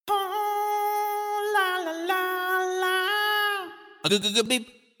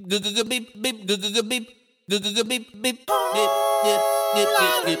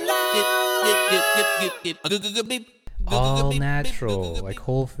All natural, like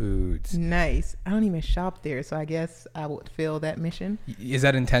Whole Foods. Nice. I don't even shop there, so I guess I would fill that mission. Is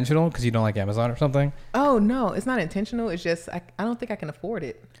that intentional because you don't like Amazon or something? Oh, no, it's not intentional. It's just I don't think I can afford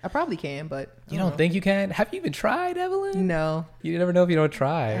it. I probably can, but You don't think you can? Have you even tried, Evelyn? No. You never know if you don't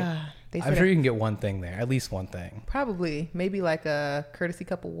try. They I'm said sure you can get one thing there, at least one thing. probably maybe like a courtesy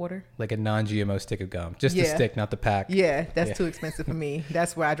cup of water. Like a non-GMO stick of gum. Just the Yeah. stick, not the pack. Yeah, that's Yeah. too expensive for me.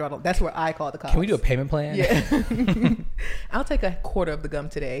 That's where I draw. That's where I call the cops. Can we do a payment plan? Yeah. I'll take a quarter of the gum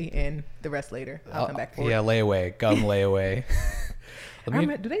today and the rest later. I'll come back for Yeah, it. layaway. Gum layaway.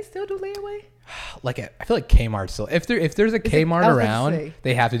 Do they still do layaway? I feel like Kmart still. If there's a Kmart I was about to around, say.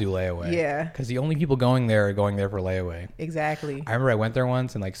 they have to do layaway. Yeah. Because the only people going there are going there for layaway. Exactly. I remember I went there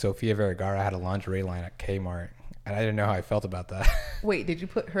once and like Sofia Vergara had a lingerie line at Kmart. And I didn't know how I felt about that. Wait, did you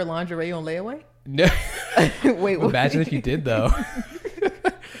put her lingerie on layaway? No. Wait, what? Imagine if you did though.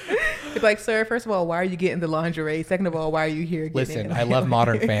 It's like, sir, first of all, why are you getting the lingerie? Second of all, why are you here getting Listen, it? I love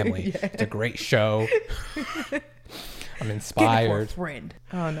Modern Family. Yeah. It's a great show. I'm Get it for a inspired. friend.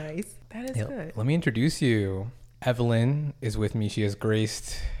 Oh, nice. That is Yeah, good. let me introduce you. Evelyn is with me. She has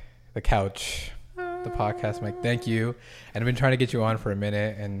graced the couch, the podcast mic. Thank you. And I've been trying to get you on for a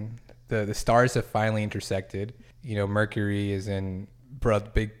minute, and the stars have finally intersected. You know, Mercury is in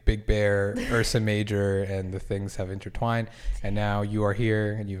Big Bear, Ursa Major, and the things have intertwined. And now you are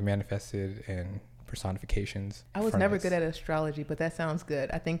here, and you've manifested in personifications. I was from never us. good at astrology, but that sounds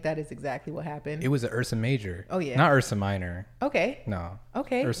good. I think that is exactly what happened. It was an Ursa Major. Oh, yeah. Not Ursa Minor. Okay. No.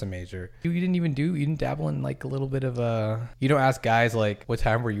 Okay. Ursa Major. You didn't dabble in like a little bit of you don't ask guys like, what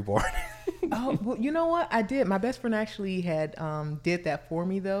time were you born? Oh, well, you know what? I did. My best friend actually had did that for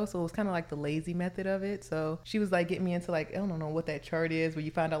me though, so it was kind of like the lazy method of it. So she was like getting me into like, I don't know what that chart is, where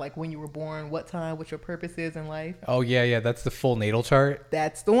you find out like when you were born, what time, what your purpose is in life. Oh yeah, that's the full natal chart.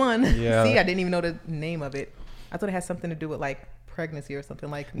 That's the one. Yeah. See, I didn't even know the name of it. I thought it had something to do with like pregnancy or something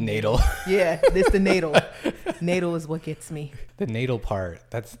like Natal. Yeah, this the natal. Natal is what gets me. The natal part.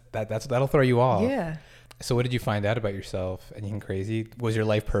 That'll throw you off. Yeah. So what did you find out about yourself? Anything crazy? Was your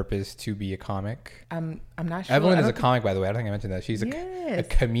life purpose to be a comic? I'm not sure. Evelyn I is a don't think- comic, by the way. I don't think I mentioned that. She's a Yes.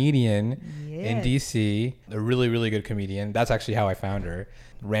 comedian in Yes. DC. A really, really good comedian. That's actually how I found her.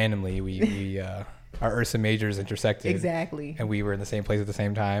 Randomly, we our Ursa Majors intersected. Exactly. And we were in the same place at the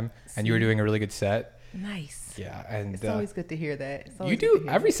same time. And you were doing a really good set. Nice. Yeah, and It's always good to hear that. It's you always good do to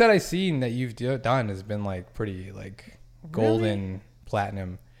hear every that. set I've seen that you've done has been like pretty like golden,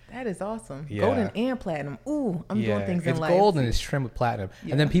 platinum. That is awesome. Yeah. Golden and platinum. Ooh, I'm doing things in it's life. gold and it's trimmed with platinum.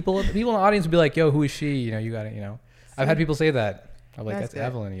 Yeah. And then people in the audience would be like, "Yo, who is she?" You know, you got it. You know, I've had people say that. I'm like, That's "That's good.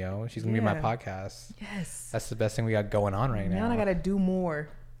 Evelyn, yo. She's gonna be my Yeah. podcast. Yes. That's the best thing we got going on right now." Now I gotta do more.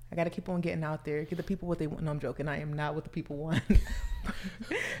 I gotta keep on getting out there. Give the people what they want. No, I'm joking. I am not what the people want.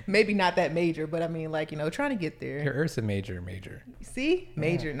 Maybe not that major, but I mean, like, you know, trying to get there. You're Ursa Major. See,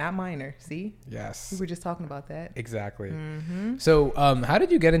 major, not minor. See, Yes, we were just talking about that. exactly. Mm-hmm. So, how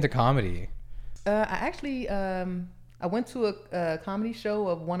did you get into comedy? I actually, I went to a comedy show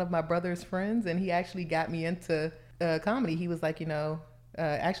of one of my brother's friends, and he actually got me into comedy. He was like, you know,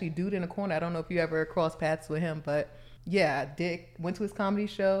 actually, Dude in the Corner. I don't know if you ever crossed paths with him, but yeah, Dick went to his comedy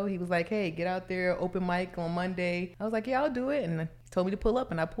show. He was like, hey, get out there, open mic on Monday. I was like, yeah, I'll do it. And he told me to pull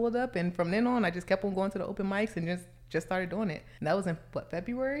up, and I pulled up. And from then on, I just kept on going to the open mics and just started doing it. And that was in,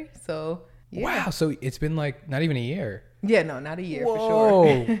 February? So, yeah. Wow, so it's been like not even a year. Yeah, no, not a year for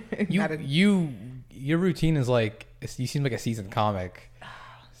Whoa. sure. Your routine is like, you seem like a seasoned comic.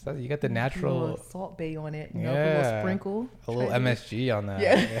 So you got the A natural, little Salt Bay on it, you know, a little sprinkle. a little MSG on that.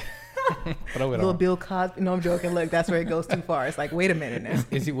 Yeah. Throw it Little on. Bill Cosby. No, I'm joking. Look, that's where it goes too far. It's like, wait a minute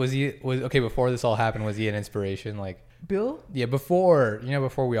now. Was he okay before this all happened? Was he an inspiration? Like, Bill? yeah, before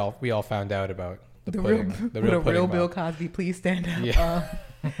we all found out about the pudding, the real pudding Bill about- Cosby, please stand up.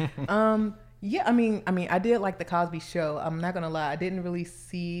 Yeah. Yeah, I mean, I did like the Cosby Show. I'm not gonna lie, I didn't really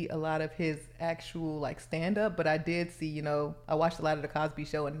see a lot of his actual like stand up, but I did see, you know, I watched a lot of the Cosby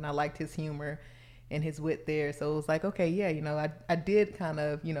Show, and I liked his humor and his wit there. So it was like, okay, yeah, you know, I did kind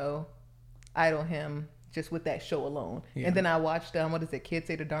of, you know, idol him just with that show alone. Yeah. And then I watched what is it? Kids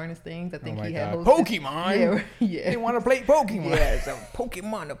Say the Darndest Things. I think Oh my he had God. hosted. Pokemon. Yeah. They want to play Pokemon. Yeah, so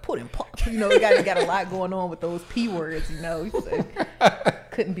Pokemon the pudding pop. You know, we got a lot going on with those P words, you know. So,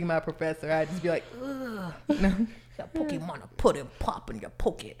 couldn't be my professor. I'd just be like, ugh. No. That Pokemon a pudding pop and you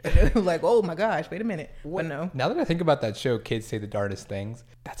poke it. And it was like, oh my gosh, wait a minute. But no. Now that I think about that show, Kids Say the Darndest Things,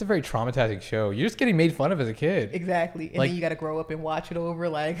 that's a very traumatizing show. You're just getting made fun of as a kid. Exactly. And Like- then you got to grow up and watch it over.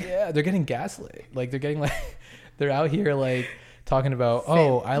 Like, Yeah, they're getting gaslit. Like they're out here like talking about,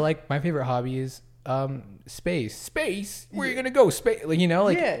 I like my favorite hobby is space. Where are you gonna go? Space, like, you know,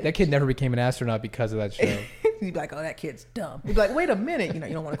 like that kid never became an astronaut because of that show. You'd be like, oh, that kid's dumb. You'd be like, wait a minute, you know,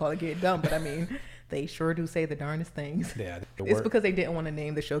 you don't want to call a kid dumb, but I mean, they sure do say the darndest things. Yeah, it's because they didn't want to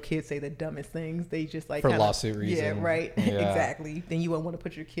name the show Kids Say the Dumbest Things. They just like for lawsuit reasons. Yeah, right. Yeah. Exactly. Then you wouldn't want to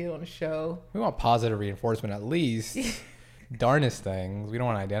put your kid on a show. We want positive reinforcement at least. Darnest things. We don't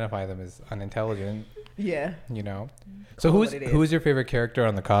want to identify them as unintelligent. Yeah. You know. So who's your favorite character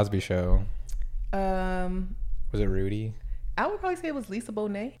on the Cosby Show? Was it Rudy? I would probably say it was Lisa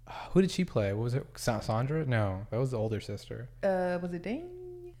Bonet. Who did she play? What was it? Sandra? No, that was the older sister. Was it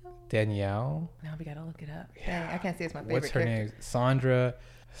Danielle? No, we gotta look it up. Yeah. Dang, I can't say it's my favorite. What's her character. name?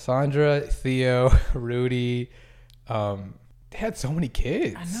 Sandra, Theo, Rudy. They had so many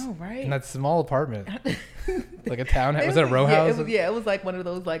kids. I know, right? In that small apartment, like a townhouse. Was it a row house? It was like one of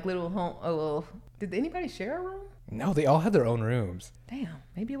those like little home. Oh well, did anybody share a room? No, they all had their own rooms. Damn,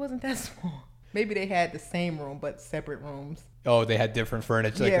 maybe it wasn't that small. Maybe they had the same room but separate rooms. Oh, they had different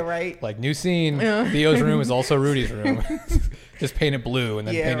furniture. Yeah, like, right. Like new scene. Theo's room is also Rudy's room. Just painted blue and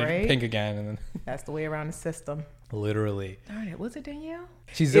then painted pink again, and then that's the way around the system. Literally. Darn it, was it Danielle?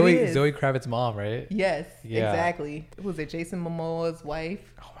 She's Zoe Kravitz's mom, right? Yes, exactly. Was it Jason Momoa's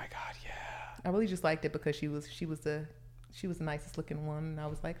wife? Oh my God, yeah. I really just liked it because she was the nicest looking one, and I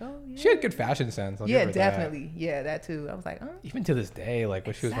was like, oh yeah. She had good fashion sense. Yeah, definitely. That. Yeah, that too. I was like, oh. Even to this day, like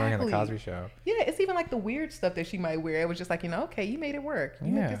what she was wearing on the Cosby Show. Yeah, it's even like the weird stuff that she might wear. It was just like, you know, okay, you made it work.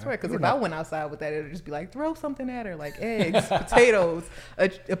 You made this work. Because if I went outside with that, it would just be like, throw something at her, like eggs, potatoes,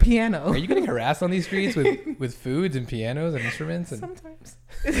 a piano. Are you getting harassed on these streets with foods and pianos and instruments? And... Sometimes.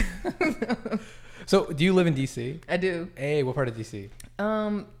 So, do you live in DC? I do. Hey, what part of DC?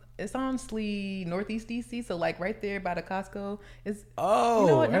 It's honestly northeast DC, so like right there by the Costco. It's you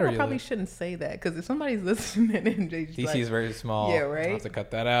know what? I probably shouldn't say that because if somebody's listening and they just DC is very small. Yeah, right. I'll have to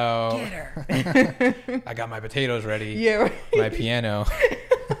cut that out. Get her. I got my potatoes ready. Yeah, right. My piano.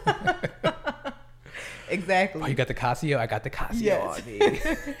 Exactly. Oh, you got the Casio? I got the Casio on me.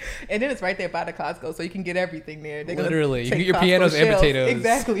 And then it's right there by the Costco, so you can get everything there. Literally. You get your pianos and potatoes.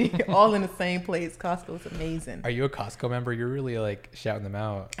 Exactly. All in the same place. Costco's amazing. Are you a Costco member? You're really like shouting them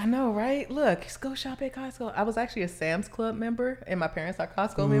out. I know, right? Look, just go shop at Costco. I was actually a Sam's Club member, and my parents are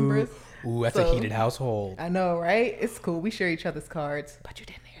Costco members. Ooh, that's a heated household. I know, right? It's cool. We share each other's cards. But you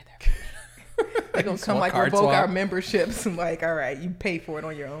didn't hear that. They're gonna come like revoke our memberships. I'm like, all right, you pay for it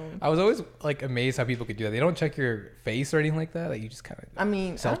on your own. I was always like amazed how people could do that. They don't check your face or anything like that. Like you just kind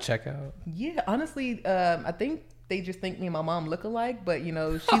of self-checkout. Yeah, honestly, I think they just think me and my mom look alike, but you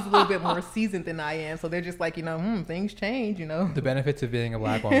know, she's a little bit more seasoned than I am, so they're just like, you know, things change, you know. The benefits of being a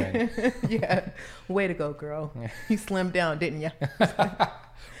black woman. Yeah, way to go, girl. You slimmed down, didn't you?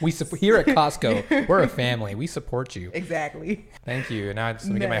 Here at Costco, we're a family. We support you. Exactly. Thank you. Now let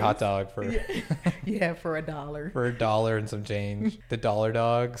me get my hot dog for for $1. For $1 and some change. The dollar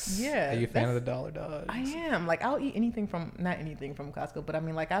dogs. Yeah. Are you a fan of the dollar dogs? I am. Like I'll eat not anything from Costco, but I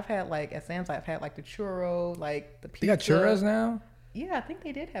mean like I've had like at Sam's I've had like the churro, like the pizza. They got churros now? Yeah, I think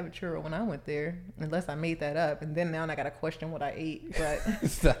they did have a churro when I went there, unless I made that up. And then now I got to question what I ate. But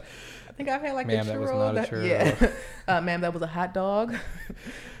I think I've had like the churro. That was not a churro. Yeah. Ma'am, that was a hot dog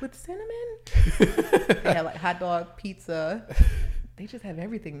with cinnamon. They had like hot dog, pizza. They just have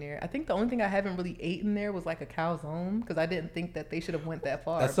everything there. I think the only thing I haven't really eaten there was like a calzone because I didn't think that they should have went that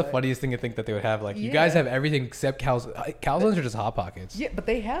far. That's the funniest thing to think that they would have. Like you guys have everything except calzones. Calzones are just Hot Pockets. Yeah, but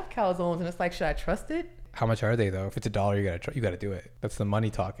they have calzones, and it's like, should I trust it? How much are they though? If it's $1, you gotta do it. That's the money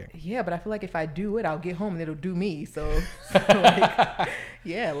talking. Yeah, but I feel like if I do it, I'll get home and it'll do me. So like,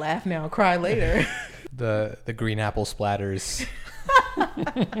 yeah, laugh now, cry later. The green apple splatters.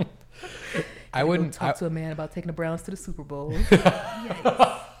 I wouldn't talk to a man about taking the Browns to the Super Bowl.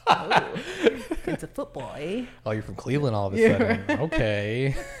 Yikes. Oh, into football, eh? Oh, you're from Cleveland all of a sudden.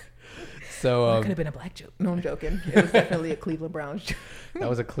 Okay. So that could have been a black joke. No, I'm joking. It was definitely a Cleveland Browns joke. That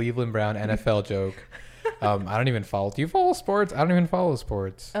was a Cleveland Brown NFL joke. I don't even follow. Do you follow sports? I don't even follow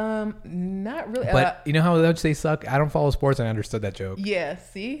sports. Not really. But you know how much they suck? I don't follow sports, and I understood that joke. Yeah,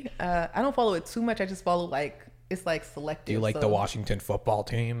 see? I don't follow it too much. I just follow it's like selective. Do you like the Washington football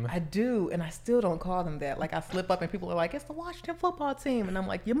team? I do, and I still don't call them that. Like I slip up and people are like, it's the Washington football team. And I'm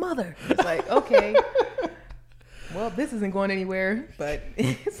like, your mother. It's like, okay. Well, this isn't going anywhere, but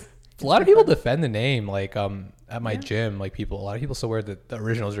it's... A lot of people defend the name, like at my gym, like a lot of people still wear the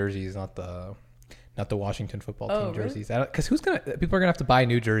original jerseys, not the Washington football team jerseys. Because people are gonna have to buy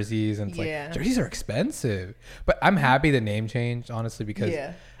new jerseys, and it's like jerseys are expensive. But I'm happy the name changed, honestly, because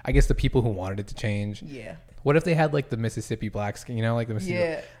I guess the people who wanted it to change. Yeah. What if they had like the Mississippi Blacks, like the Mississippi?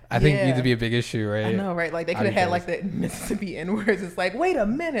 Yeah. I think it needs to be a big issue, right? I know, right? Like they could have had like the Mississippi N-words. It's like, wait a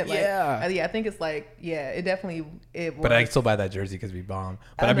minute. Like, I think it's like, it definitely, it was. But I still buy that jersey because we bomb.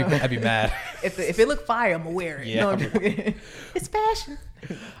 But I'd be mad. If it looked fire, I'm gonna wear it. Yeah. It's fashion.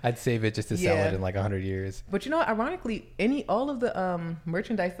 I'd save it just to sell it in like 100 years. But ironically, all of the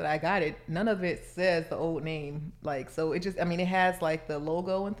merchandise that I got, none of it says the old name. Like, so it just, I mean, it has like the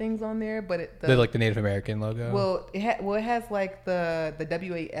logo and things on there, but like the Native American logo. Well, it has like the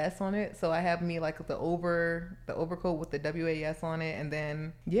WAS on it. So I have me like the overcoat with the WAS on it, and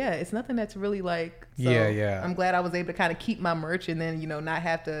then it's nothing that's really like. So I'm glad I was able to kind of keep my merch and then not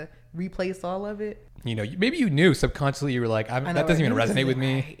have to replace all of it. Maybe you knew subconsciously. You were like, that doesn't even resonate with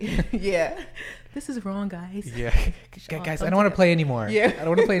me. Yeah, this is wrong, guys. Yeah, guys, I don't want to play anymore. Yeah, I don't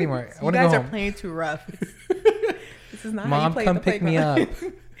want to play anymore. I want to go home. You guys are playing too rough. This is not. Mom, how you play come pick me up.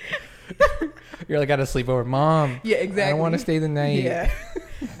 You're like, I got to sleep over. Mom. Yeah, exactly. I don't want to stay the night. Yeah.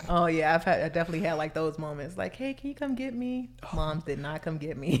 Oh yeah, I definitely had like those moments. Like, hey, can you come get me? Mom did not come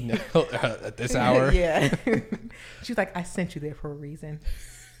get me. No, at this hour. Yeah. She's like, I sent you there for a reason.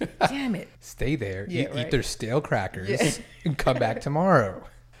 Damn it. Stay there. Yeah, Eat their stale crackers and come back tomorrow.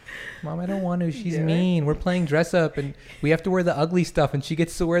 Mom, I don't want to. She's mean. We're playing dress up and we have to wear the ugly stuff and she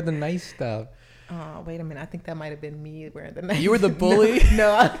gets to wear the nice stuff. Oh, wait a minute. I think that might have been me wearing the nice. You were the bully?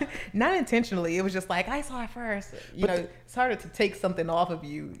 No, not intentionally. It was just like, I saw it first. It's harder to take something off of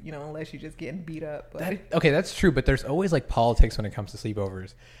you, unless you're just getting beat up. But. Okay, that's true. But there's always like politics when it comes to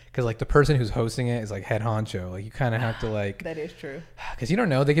sleepovers. Because like the person who's hosting it is like head honcho. Like you kind of have to like. That is true. Because you don't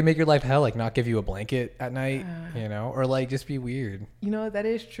know. They can make your life hell. Like not give you a blanket at night, or like just be weird. That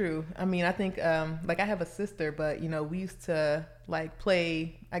is true. I mean, I think like I have a sister, but we used to like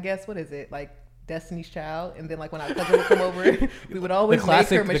play, I guess, what is it? Like Destiny's Child, and then like when our cousin would come over, we would always make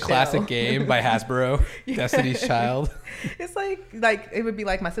her Michelle. The classic game by Hasbro, Destiny's Child. It's like it would be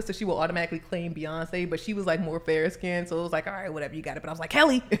like my sister, she will automatically claim Beyonce, but she was like more fair skinned, so it was like, all right, whatever, you got it. But I was like,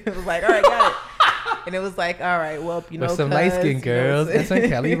 Kelly. It was like, all right, got it. And it was like, all right, well, with some light skinned girls, that's like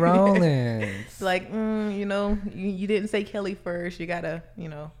Kelly Rowlands. Like, you didn't say Kelly first, you gotta,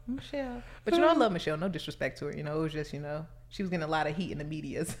 Michelle. But I love Michelle, no disrespect to her, it was just, she was getting a lot of heat in the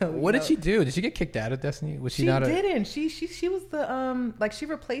media. So what did she do? Did she get kicked out of Destiny? Was she not? She didn't. She was the like she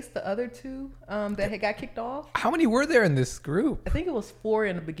replaced the other two that had got kicked off. How many were there in this group? I think it was 4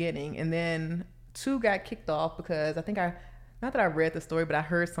 in the beginning, and then 2 got kicked off because I think not that I read the story, but I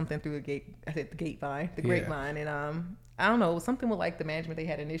heard something through the grapevine, and I don't know, something with like the management. They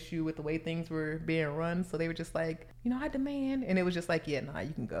had an issue with the way things were being run, so they were just like, I demand, and it was just like, you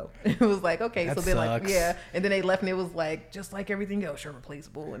can go. It was like, okay, that so then sucks. like, and then they left, and it was like just like everything else, you're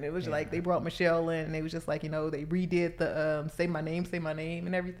replaceable, and it was like they brought Michelle in, and they was just like, they redid the say my name,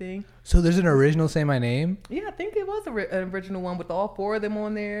 and everything. So there's an original Say My Name. Yeah, I think it was an original one with all 4 of them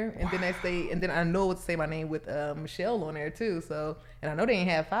on there, and then I know it's Say My Name with Michelle on there too. So, and I know they ain't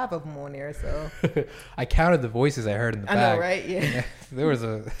have 5 of them on there. So I counted the voices I heard in the back. I know, right? Yeah. There was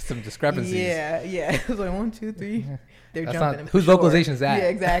some discrepancies. Yeah. It was like 1, 2, 3. They're That's jumping. Not, whose vocalization is that? Yeah,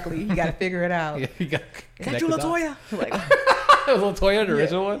 exactly. You got to figure it out. You got you, Latoya. Like, was Latoya the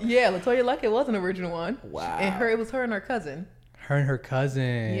original one? Yeah, Latoya Luckett was an original one. Wow. And it was her and her cousin. Her and her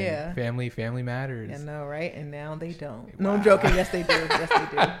cousin. Yeah. Family matters. I know, right? And now they don't. Wow. No, I'm joking. Yes, they do. Yes, they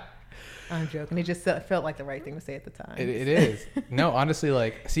do. I'm joking. It just felt like the right thing to say at the time. It is. No, honestly,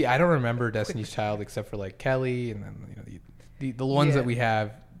 like, see, I don't remember Destiny's Child except for like Kelly and then the ones that we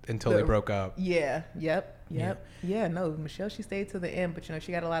have until they broke up. Yeah. Yep. Yeah. No, Michelle, she stayed to the end, but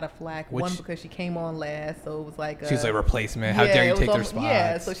she got a lot of flack. One, because she came on last, so it was like she was like replacement. How dare you take their spots?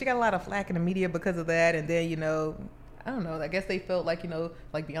 Yeah, so she got a lot of flack in the media because of that, and then I don't know. I guess they felt like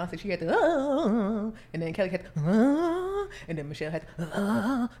like Beyonce, she had to, and then Kelly had, and then Michelle had,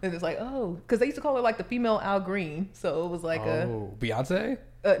 and it's like, because they used to call her like the female Al Green, so it was like Beyonce.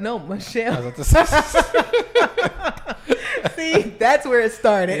 No, Michelle. I was about to say. See, that's where it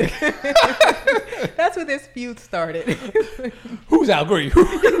started. That's where this feud started. Who's Al Green? Who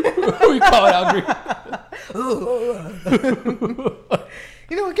you calling Al Green?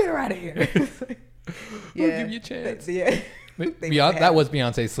 Get her out of here. We'll give you a chance. Yeah. That was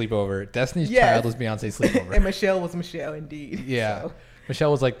Beyonce's sleepover. Destiny's Child was Beyonce's sleepover. And Michelle was Michelle, indeed. Yeah. So.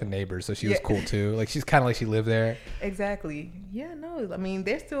 Michelle was like the neighbor, so she was cool too. Like she's kind of like she lived there. Exactly. Yeah, no. I mean,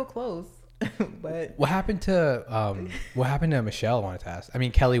 they're still close. But what happened to Michelle? I wanted to ask. I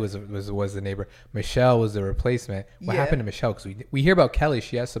mean, Kelly was the neighbor. Michelle was the replacement. What happened to Michelle? Because we hear about Kelly.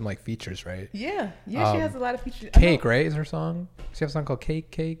 She has some like features, right? Yeah. She has a lot of features. Cake, right? Is her song? She has a song called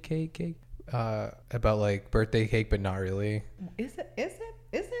Cake. About like birthday cake, but not really. Is that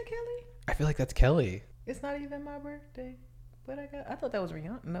Kelly? I feel like that's Kelly. It's not even my birthday, But I thought that was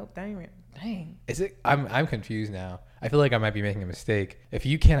Rihanna. Nope, that ain't Rihanna. Dang. Is it? I'm confused now. I feel like I might be making a mistake. If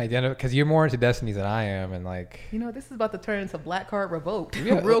you can't identify, because you're more into Destiny's than I am, and like, You know, this is about to turn into Black Card Revoked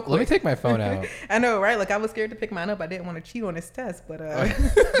yeah, real quick. let me take my phone out. I know, right? Like, I was scared to pick mine up. I didn't want to cheat on this test, but I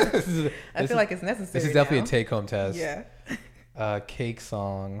feel like it's necessary. This is definitely now. a take-home test. Yeah. Cake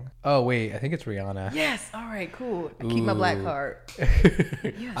song. Oh wait, I think it's Rihanna. Yes. All right. Cool. I keep my Black Card.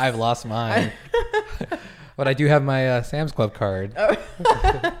 Yes. I've lost mine, but I do have my Sam's Club card,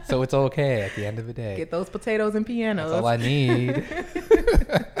 so it's okay at the end of the day. Get those potatoes and pianos. That's all I need.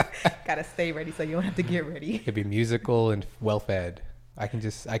 Gotta stay ready so you don't have to get ready. It could be musical and well fed. I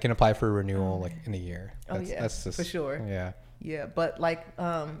can apply for a renewal like in a year. That's just for sure. Yeah. Yeah, but like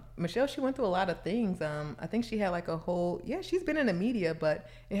Michelle, she went through a lot of things. I think she had like a whole she's been in the media, but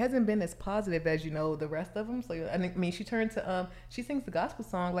it hasn't been as positive as the rest of them. So I mean, she turned to she sings the gospel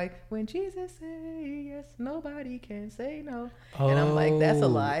song like when Jesus say yes, nobody can say no, and I'm like, that's a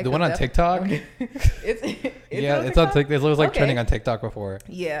lie. The one on TikTok. it's it's on TikTok. It was like trending on TikTok before.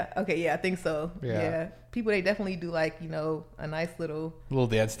 Yeah. Okay. Yeah, I think so. Yeah. People, they definitely do like a nice little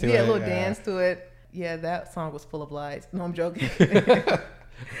dance to it. Yeah, a little dance to it. Yeah, that song was full of lies. No, I'm joking.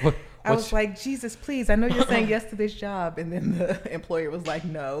 I was like, Jesus, please, I know you're saying yes to this job. And then the employer was like,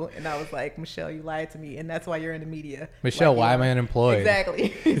 no. And I was like, Michelle, you lied to me. And that's why you're in the media. Michelle, like, why am I unemployed?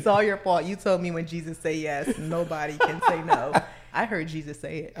 Exactly. It's all your fault. You told me when Jesus say yes, nobody can say no. I heard Jesus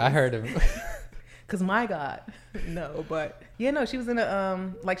say it. I heard him. Cause my God, no, but yeah, no, she was in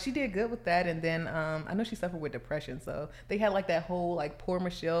a she did good with that, and then I know she suffered with depression, so they had like that whole like poor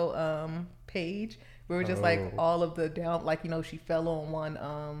Michelle page where it was just like all of the down, she fell on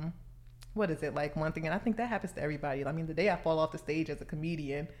one what is it, like one thing, and I think that happens to everybody. I mean, the day I fall off the stage as a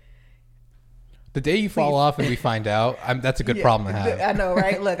comedian. The day you fall off and we find out, that's a good problem to have. I know,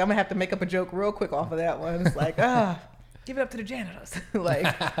 right? Look, I'm gonna have to make up a joke real quick off of that one. It's like give it up to the janitors. Like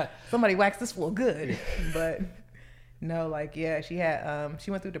somebody waxed this floor good. But no, she had she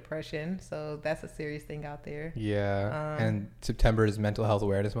went through depression, so that's a serious thing out there. Yeah. And September is Mental Health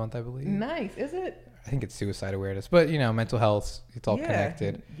Awareness Month, I believe. Nice. Is it? I think it's suicide awareness, but mental health, it's all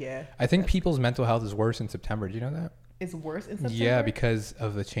connected. Yeah. I think people's mental health is worse in September. Do you know that? It's worse in September? Yeah, because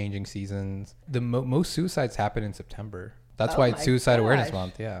of the changing seasons. The most suicides happen in September. That's why it's Suicide Awareness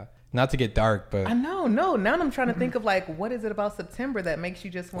Month. Yeah. Not to get dark, but I know. No, now I'm trying to think of like, what is it about September that makes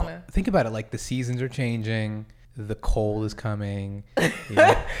you just want to think about it? Like the seasons are changing, the cold is coming.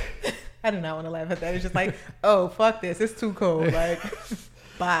 Yeah. I do not want to laugh at that. It's just like, oh, fuck this. It's too cold. Like,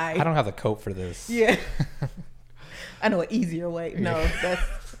 bye. I don't have the coat for this. Yeah. I know an easier way. No,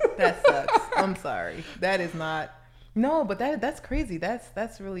 that sucks. I'm sorry. That is not. No, but that's crazy.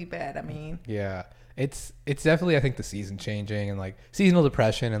 That's really bad. I mean. Yeah. It's definitely, I think, the season changing and like seasonal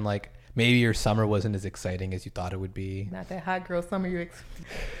depression, and like maybe your summer wasn't as exciting as you thought it would be. Not that hot girl summer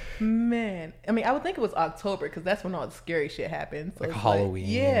man. I mean, I would think it was October because that's when all the scary shit happens. So like Halloween.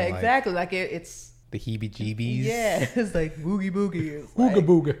 Yeah, exactly. Like it's the heebie-jeebies. Yeah, it's like boogie boogie. Ooga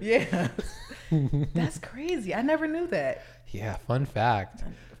booga. Yeah. That's crazy. I never knew that. Yeah, fun fact.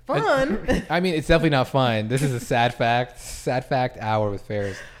 Fun? I mean, it's definitely not fun. This is a sad fact hour with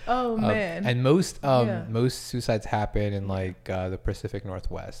Ferris. Oh man! And most suicides happen in like the Pacific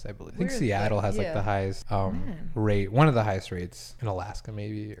Northwest, I believe. I think Seattle has like the highest rate, one of the highest rates in Alaska,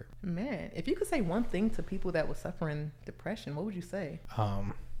 maybe. Or man, if you could say one thing to people that were suffering depression, what would you say?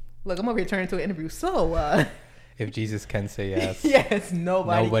 Look, I'm over here turning into an interview. So, if Jesus can say yes, yes,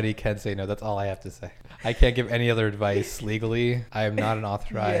 nobody can say no. That's all I have to say. I can't give any other advice legally. I am not an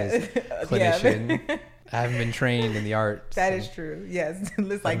authorized clinician. Yeah. I haven't been trained in the arts. That is true. Yes.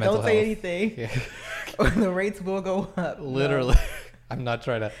 It's like, don't say anything. Yeah. Or the rates will go up. Literally. No. I'm not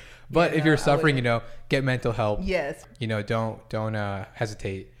trying to. But if you're suffering, get mental help. Yes. Don't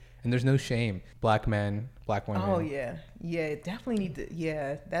hesitate. And there's no shame. Black men, black women. Oh, yeah. Yeah, definitely need to.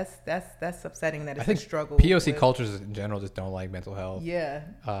 Yeah, that's upsetting that it's a struggle. POC cultures in general just don't like mental health. Yeah.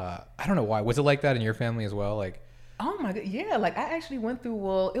 I don't know why. Was it like that in your family as well? Like, oh my God. Yeah. Like I actually went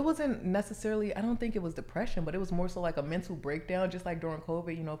through, it wasn't necessarily, I don't think it was depression, but it was more so like a mental breakdown, just like during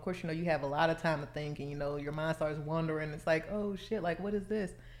COVID, of course, you have a lot of time to think and, your mind starts wandering. It's like, oh shit, like what is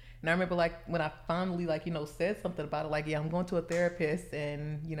this? And I remember like when I finally said something about it, like, yeah, I'm going to a therapist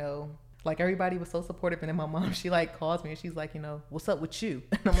and, like everybody was so supportive. And then my mom, she like calls me and she's like, what's up with you?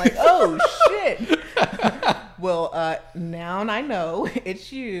 And I'm like, oh shit. Well, now I know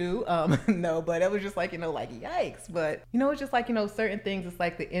it's you. No, but it was just like, like yikes. But, it's just like, certain things, it's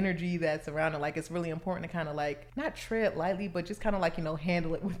like the energy that's around it. Like, it's really important to kind of like, not tread lightly, but just kind of like,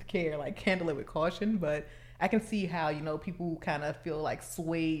 handle it with care, like handle it with caution. But I can see how, you know, people kind of feel like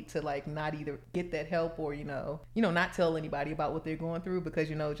swayed to like not either get that help or, not tell anybody about what they're going through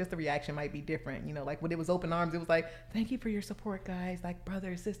because, you know, just the reaction might be different. You know, like when it was open arms, it was like, thank you for your support, guys. Like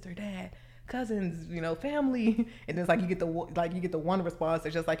brother, sister, dad, cousins, you know, family. And it's like you get the one response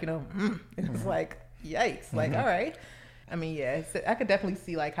that's just like, and it's like, yikes. Like, all right. I mean, yeah, I could definitely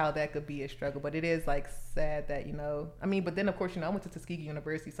see like how that could be a struggle, but it is like sad that, but then of course, I went to Tuskegee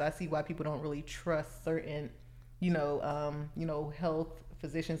University, so I see why people don't really trust certain, health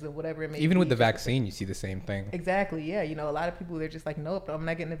physicians and whatever it may be. Even with the vaccine, you see the same thing. Exactly. Yeah. A lot of people, they're just like, nope, I'm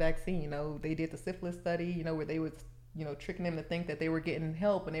not getting the vaccine. They did the syphilis study, where they was, tricking them to think that they were getting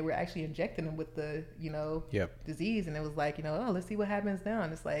help and they were actually injecting them with the, disease. And it was like, let's see what happens now.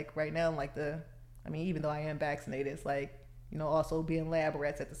 And it's like right now, like even though I am vaccinated, it's like, also being lab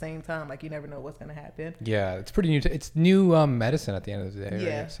rats at the same time. Like, you never know what's going to happen. Yeah, it's pretty new. It's new medicine at the end of the day,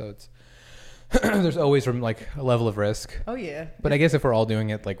 yeah. Right? So it's there's always from like a level of risk. Oh, yeah. But I guess if we're all doing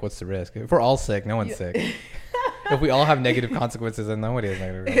it, like, what's the risk? If we're all sick, no one's sick. If we all have negative consequences, then nobody has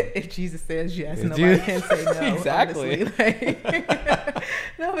negative consequences. If Jesus says yes, nobody can say no. Exactly.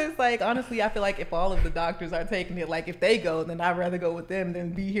 No, it's like, honestly, I feel like if all of the doctors are taking it, like if they go, then I'd rather go with them than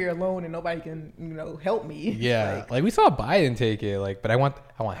be here alone and nobody can, help me. Yeah. Like we saw Biden take it, like, but I want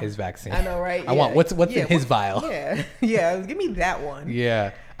his vaccine. I know, right? I want what's in his vial. Yeah. Yeah. Give me that one.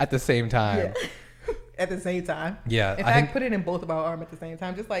 Yeah. At the same time. Yeah. At the same time. Yeah. In fact, put it in both of our arm at the same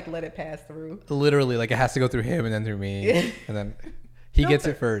time. Just like let it pass through. Literally, like it has to go through him and then through me. And then he gets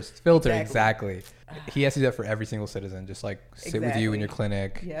it first. Filter, exactly. He has to do that for every single citizen. Just like sit with you in your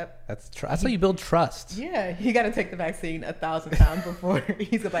clinic. Yep. That's how you build trust. Yeah. You got to take the vaccine 1,000 times before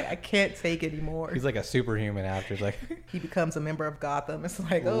he's like, I can't take anymore. He's like a superhuman after. Like he becomes a member of Gotham. It's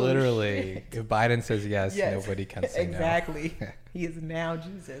like, oh, literally, shit. If Biden says yes, nobody can say exactly. no. He is now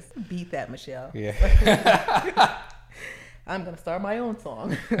Jesus. Beat that, Michelle. Yeah. I'm going to start my own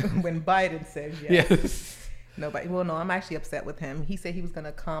song when Biden says yes. Yes. Nobody. Well, no, I'm actually upset with him. He said he was going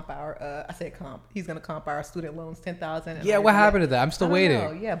to comp our. He's going to comp our student loans $10,000. Yeah, what happened to that? I'm still waiting.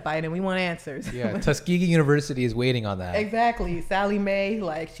 Know. Yeah, Biden, we want answers. Yeah, Tuskegee University is waiting on that. Exactly. Sally Mae,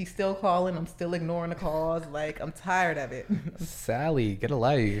 like she's still calling. I'm still ignoring the calls. Like I'm tired of it. Sally, get a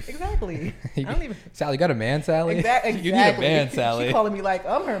life. Exactly. I don't even. Sally, got a man, Sally? Exactly. You need a man, Sally. She's calling me like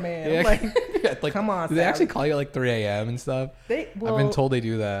I'm her man. Yeah. I'm like, come on. Do they actually call you at like 3 a.m. and stuff? I've been told they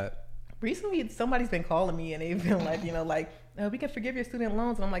do that. Recently, somebody's been calling me and they've been like, we can forgive your student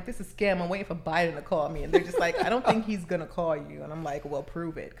loans. And I'm like, this is scam. I'm waiting for Biden to call me. And they're just like, I don't think he's going to call you. And I'm like, well,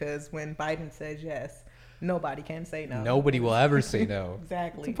 prove it. Because when Biden says yes, nobody can say no. Nobody will ever say no.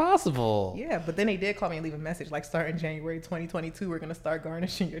 Exactly. It's impossible. Yeah, but then they did call me and leave a message like, starting January 2022, we're going to start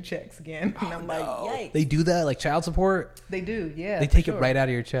garnishing your checks again. And I'm like, yikes. They do that? Like child support? They do, yeah. They take it right out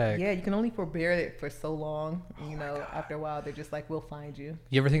of your check. Yeah, you can only forbear it for so long. After a while, they're just like, we'll find you.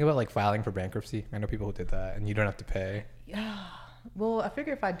 You ever think about like filing for bankruptcy? I know people who did that and you don't have to pay. Yeah. Well, I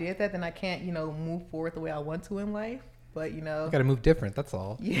figure if I did that, then I can't, move forward the way I want to in life. But, you got to move different. That's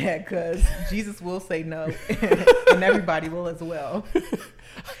all. Yeah, because Jesus will say no and everybody will as well.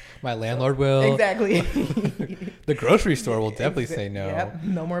 My landlord will. Exactly. The grocery store will definitely say no. Yep.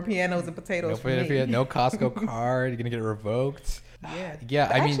 No more pianos and potatoes for me. No Costco card. You're going to get it revoked. Yeah. Yeah.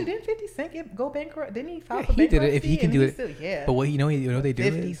 But actually, didn't 50 Cent go bankrupt? Didn't he file for bankruptcy? He did it. If he can do it. Still, yeah. But what they do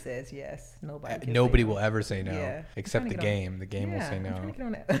 50 is says yes. Nobody will ever say no. Yeah. Except the game. The game will say no. I'm trying to get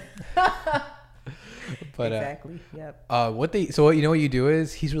on that. But exactly. Yep. What you do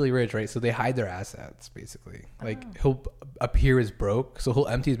is he's really rich, right? So they hide their assets basically. Like he'll appear as broke, so he'll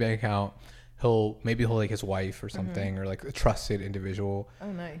empty his bank account. He'll like his wife or something, or like a trusted individual.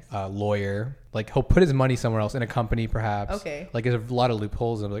 Oh, nice. Lawyer. Like he'll put his money somewhere else in a company, perhaps. Okay. Like there's a lot of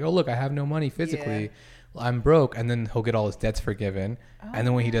loopholes. And like, oh look, I have no money physically. Yeah. I'm broke, and then he'll get all his debts forgiven, and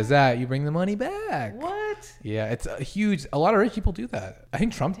then when he does that, you bring the money back. What? Yeah, it's a lot of rich people do that. I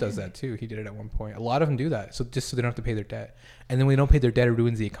think Trump does that too. He did it at one point. A lot of them do that, so just so they don't have to pay their debt. And then when they don't pay their debt, it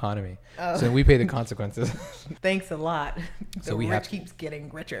ruins the economy. So then we pay the consequences. Thanks a lot. So the rich keeps getting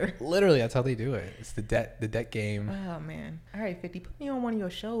richer. Literally, that's how they do it. It's the debt game. Oh man! All right, 50, put me on one of your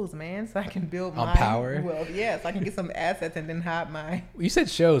shows, man, so I can build on Power. Well, yeah, so I can get some assets and then hide my. You said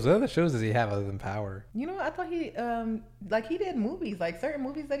shows. What other shows does he have other than Power? I thought he he did movies, like certain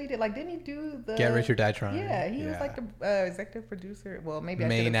movies that he did. Like, didn't he do the Get Rich or Die Trying? Yeah, he was like the executive producer. Well, maybe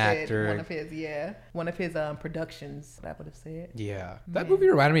main actor. One of his productions. I would have said. Yeah, that movie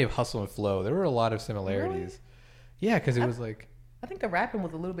reminded me of Hustle and Flow. There were a lot of similarities. Really? Yeah, because it was like I think the rapping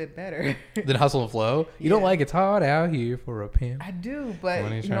was a little bit better. Then Hustle and Flow. You don't like It's Hard Out Here for a Pimp? I do, but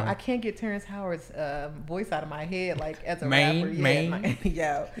I can't get Terrence Howard's voice out of my head like as a rapper.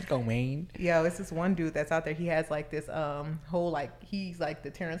 Yeah, Let's go, Maine. Yeah, it's this one dude that's out there. He has like this whole like he's like the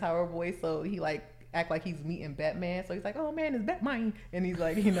Terrence Howard voice, so he like act like he's meeting Batman. So he's like, oh man, it's Batman. And he's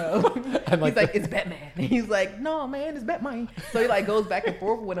like, he's like, it's Batman. And he's like, no man, it's Batman. So he like goes back and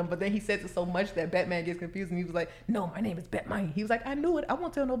forth with him, but then he says it so much that Batman gets confused and he was like, no, my name is Batman. He was like, I knew it. I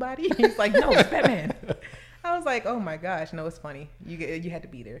won't tell nobody. He's like, no, it's Batman. I was like, oh my gosh, no, it's funny. You had to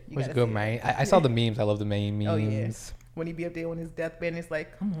be there. You go, man. I saw the memes. I love the memes. Oh yeah. When he be up there on his deathbed, it's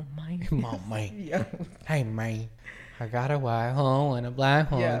like, come on, man. Come on, man. Yeah. Hey, man. I got a white hole and a black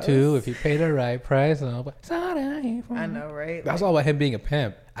hole too. If you pay the right price, I know, right? That's all about him being a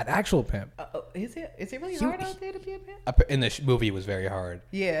pimp, an actual pimp. Is it really hard out there to be a pimp? In the movie, it was very hard.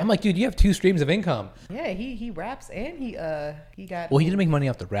 Yeah, I'm like, dude, you have 2 streams of income. Yeah, he raps and he got. Well, he didn't make money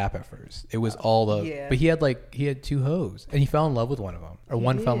off the rap at first. It was all the. Yeah. But he had 2 hoes, and he fell in love with one of them, or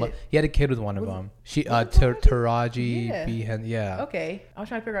one fell in love. He had a kid with one of them. She Taraji B. Yeah. Okay, I was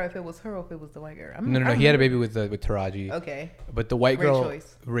trying to figure out if it was her or if it was the white girl. No. He had a baby with Taraji. Okay. But the white girl,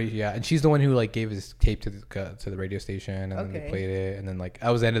 yeah, and she's the one who like gave his tape to the radio station, and then they played it, and then like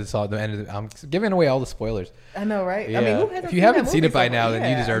I was the end of the song. I'm giving away all the spoilers. I know, right? Yeah. I mean, who hasn't if you haven't seen it by now, then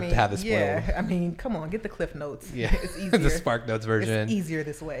you deserve to have the spoilers. Yeah, I mean, come on, get the Cliff Notes. Yeah, it's easier. The Spark Notes version. It's easier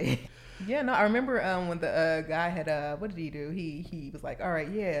this way. Yeah, no, I remember when the guy had what did he do? He was like, all right,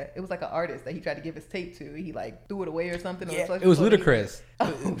 yeah, it was like an artist that he tried to give his tape to. He like threw it away or something. Yeah, it was Ludacris.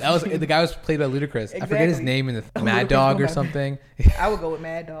 That was the guy was played by Ludacris. Exactly. I forget his name in the Mad Dog or something. I would go with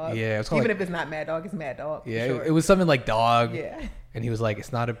Mad Dog. Yeah, even if it's not Mad Dog, it's Mad Dog. Yeah, it was something like Dog. Yeah. And he was like,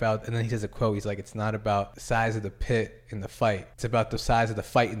 it's not about, and then he says a quote, he's like, it's not about the size of the pit in the fight. It's about the size of the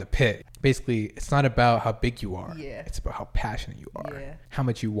fight in the pit. Basically, it's not about how big you are. Yeah. It's about how passionate you are. Yeah. How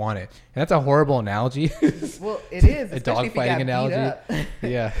much you want it. And that's a horrible analogy. Well, it is. A dog fighting analogy.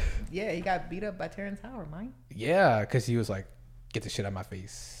 Yeah. Yeah, he got beat up by Terrence Howard, man. Yeah, because he was like, get the shit out of my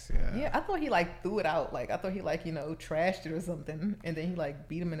face. Yeah, I thought he like threw it out. Like I thought he like trashed it or something, and then he like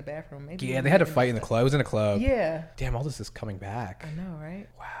beat him in the bathroom. Maybe. Yeah, they had to fight in the club. It was in a club. Yeah. Damn, all this is coming back. I know, right?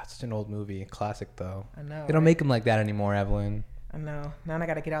 Wow, it's such an old movie, classic though. I know. They don't make them like that anymore, Evelyn. I know. Now I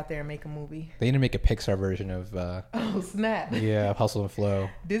got to get out there and make a movie. They need to make a Pixar version of. Oh snap! Yeah, Hustle and Flow.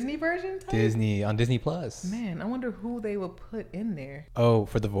 Disney version. Disney on Disney Plus. Man, I wonder who they would put in there. Oh,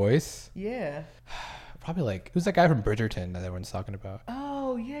 for the voice. Yeah. Probably like who's that guy from Bridgerton that everyone's talking about?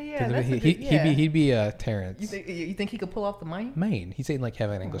 Oh yeah. He'd be Terrence. You think he could pull off the Maine? Maine. He's saying like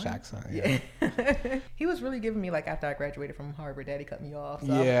have an English accent. Yeah. He was really giving me like after I graduated from Harvard, Daddy cut me off.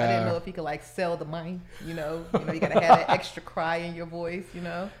 So I didn't know if he could like sell the Maine. You gotta have that extra cry in your voice.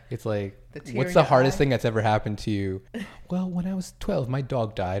 It's like what's the hardest thing that's ever happened to you? Well, when I was 12, my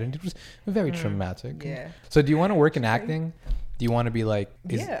dog died, and it was very traumatic. Yeah. So do you want to work in acting? Do you want to be like,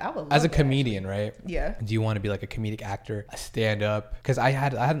 I would love as a comedian, right? Yeah. Do you want to be like a comedic actor, a stand-up? Because I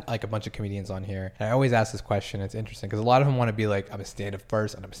had like a bunch of comedians on here, and I always ask this question. It's interesting because a lot of them want to be like, I'm a stand-up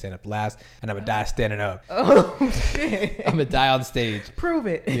first, and I'm a stand-up last, and I'm gonna die standing up. Oh shit! I'm gonna die on stage. Prove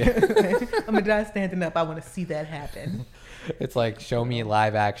it. Yeah. I'm gonna die standing up. I want to see that happen. It's like, show me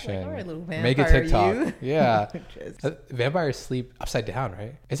live action. Like, all right, little vampire, make a TikTok. you. Yeah. Vampires sleep upside down,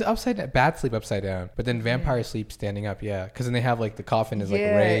 right? Is it upside down? Bats sleep upside down, but then vampires sleep standing up. Yeah, because then they have like the coffin is like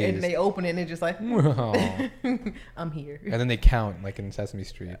raised, and they open it and it's just like, I'm here. And then they count like in Sesame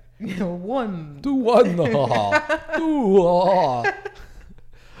Street. 1, 2, 1,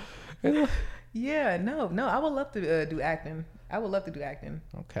 2. Yeah, no. I would love to do acting. I would love to do acting.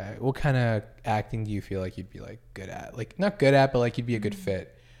 Okay. What kind of acting do you feel like you'd be like good at? Like not good at, but like you'd be a good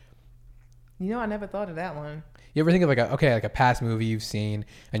fit. I never thought of that one. You ever think of like a past movie you've seen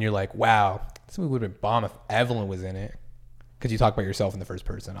and you're like, wow, this movie would have been bomb if Evelyn was in it? Because you talk about yourself in the first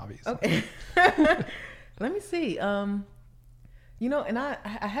person, obviously. Okay. Let me see. And I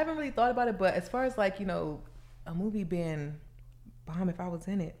haven't really thought about it, but as far as like, a movie being bomb if I was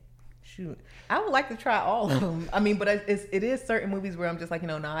in it. Shoot, I would like to try all of them. I mean, but it is certain movies where I'm just like,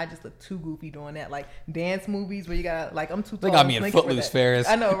 I just look too goofy doing that. Like dance movies where you got like I'm too tall. They got me in Footloose, Ferris.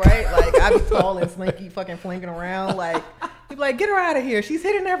 I know, right? Like I be tall and slinky, fucking flanking around. Like you'd be like, get her out of here. She's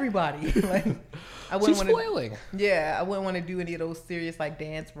hitting everybody. Like I wouldn't want to. Flailing. Yeah, I wouldn't want to do any of those serious like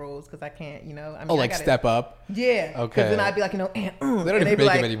dance roles because I can't. Step Up. Yeah. Okay. Because then I'd be like, they don't even make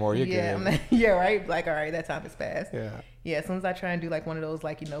them anymore. You're good. Yeah, right. Like all right, that time has passed. Yeah. Yeah, as soon as I try and do like one of those,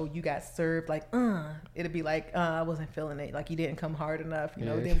 like, you know, you got served, like, it'll be like, I wasn't feeling it. Like, you didn't come hard enough. You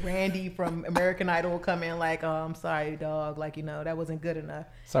know, then Randy from American Idol will come in like, oh, I'm sorry, dog. Like, you know, that wasn't good enough.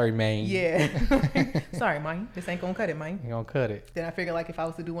 Sorry, man. Yeah. Sorry, man. This ain't gonna cut it, man. You gonna cut it. Then I figure like if I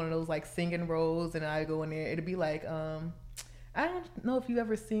was to do one of those like singing roles and I go in there, it'd be like, I don't know if you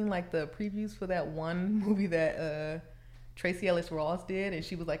ever seen like the previews for that one movie that Tracy Ellis Ross did, and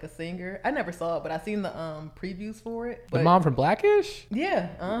she was like a singer. I never saw it, but I seen the previews for it. But, the mom from Blackish?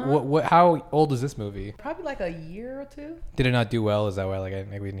 Yeah. What? How old is this movie? Probably like a year or two. Did it not do well? Is that why like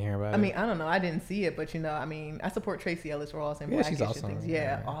we didn't hear about it? I mean, I don't know. I didn't see it, but you know, I mean, I support Tracy Ellis Ross and Blackish she's awesome. and things.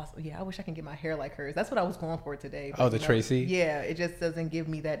 Yeah, awesome. Yeah, I wish I can get my hair like hers. That's what I was going for today. But, the Tracy? Yeah, it just doesn't give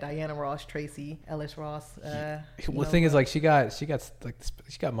me that Diana Ross, Tracy Ellis Ross. The thing is, like, she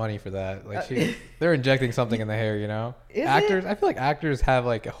got money for that. Like, they're injecting something in the hair, you know. Actors, I feel like actors have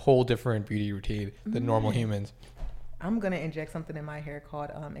like a whole different beauty routine than normal humans. I'm gonna inject something in my hair called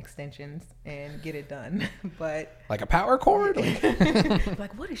extensions and get it done, but like a power cord.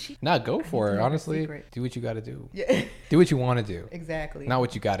 Like what is she? Nah, go for it. Honestly, do what you got to do. Yeah, do what you want to do. Exactly. Not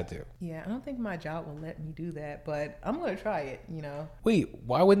what you got to do. Yeah, I don't think my job will let me do that, but I'm gonna try it. You know. Wait,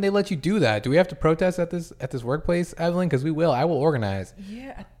 why wouldn't they let you do that? Do we have to protest at this workplace, Evelyn? Because we will. I will organize.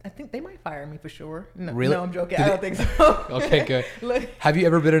 Yeah, I think they might fire me for sure. No, really? No, I'm joking. I don't think so. Okay, good. Look. Have you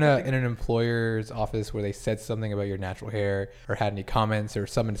ever been in an employer's office where they said something about your natural hair or had any comments or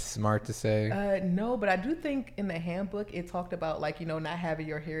something smart to say? No, but I do think in the handbook it talked about like, you know, not having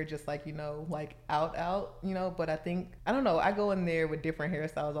your hair just like, you know, like out, you know, but I don't know, I go in there with different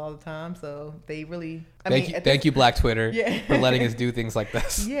hairstyles all the time, so they really thank you Black Twitter for letting us do things like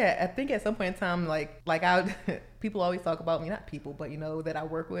this. Yeah, I think at some point in time like I people always talk about me, not people, but you know, that I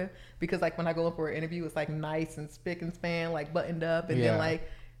work with, because like when I go in for an interview it's like nice and spick and span, like buttoned up, and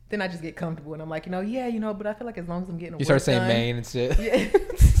then I just get comfortable and I'm like, but I feel like as long as I'm getting you start saying Maine and shit.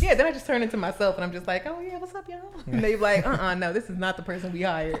 Yeah, then I just turn into myself and I'm just like, oh yeah, what's up, y'all? And they're like, no, this is not the person we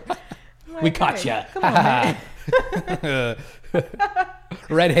hired. Like, we caught ya. Come on, man.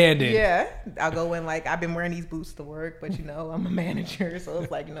 Red-handed. Yeah, I'll go in like, I've been wearing these boots to work, but you know, I'm a manager, so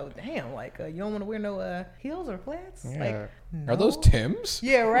it's like, damn, like you don't want to wear no heels or flats. Yeah. Like, no. Are those Timbs?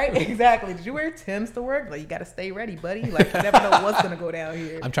 Yeah, right. Exactly. Did you wear Timbs to work? Like, you got to stay ready, buddy. Like, you never know what's gonna go down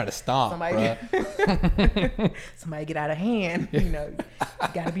here. I'm trying to stomp. Somebody get out of hand. You know, you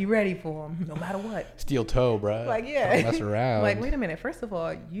got to be ready for them, no matter what. Steel toe, bro. Like, yeah. Don't mess around. Like, wait a minute. First of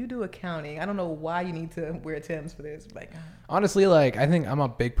all, you do accounting. I don't know why you need to wear Timbs for this. Like, honestly, like, I think I'm a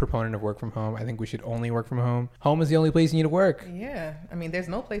big proponent of work from home. I think we should only work from home. Home is the only place you need to work. Yeah, I mean, there's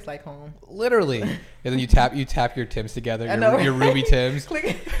no place like home. Literally. And then you tap your Timbs together. Your Ruby Timbs.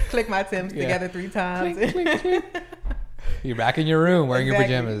 click my Timbs together 3 times. Click, click. You're back in your room wearing your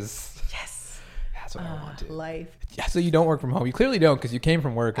pajamas. Yes. That's what I wanted. Life. Yeah, so you don't work from home. You clearly don't, because you came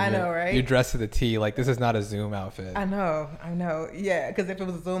from work. And I know, right? You're dressed to the T. Like, this is not a Zoom outfit. I know. Yeah, because if it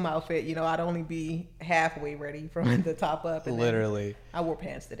was a Zoom outfit, you know, I'd only be halfway ready from the top up. And literally. I wore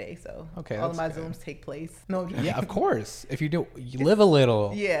pants today, so okay, all of my Zooms take place. No. Yeah, of course. If you do, you live a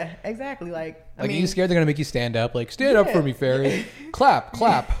little. Yeah, exactly. Like, are you scared they're gonna make you stand up? Like, stand up for me, Fairy. Clap.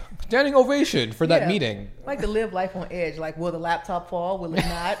 Standing ovation for that meeting. Like to live life on edge. Like, will the laptop fall? Will it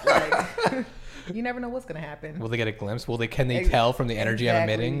not? Like, you never know what's gonna happen. Will they get a glimpse? Can they tell from the energy I'm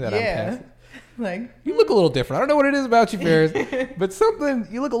emitting that I'm pissed? Like, you look a little different. I don't know what it is about you, Ferris,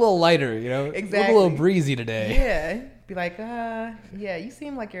 but you look a little lighter, you know? Exactly. You look a little breezy today. Yeah. Be like, yeah, you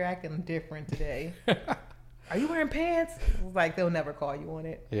seem like you're acting different today. Are you wearing pants? Like, they'll never call you on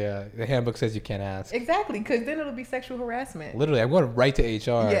it. Yeah, the handbook says you can't ask. Exactly, because then it'll be sexual harassment. Literally, I'm going right to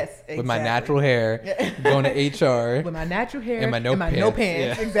HR. Yes, exactly. With my natural hair, going to HR. With my natural hair and my no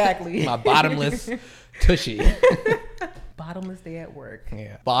pants. Yeah. Exactly. My bottomless tushy. Bottomless day at work.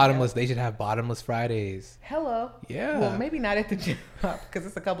 Yeah. Bottomless. Yeah. They should have bottomless Fridays. Hello. Yeah. Well, maybe not at the gym, because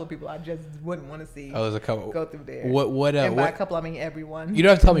it's a couple of people I just wouldn't want to see. Oh, there's a couple. Go through there. And by a couple, I mean everyone. You don't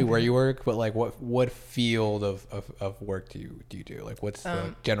have to tell me where you work, but like what field of work do you do? Like, what's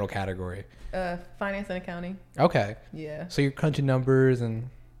the general category? Finance and accounting. Okay. Yeah. So you're crunching numbers and.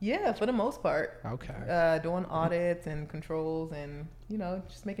 Yeah, for the most part. Okay. Doing audits and controls, and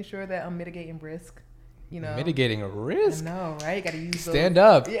just making sure that I'm mitigating risk. Mitigating a risk. No, right? You got to use stand those.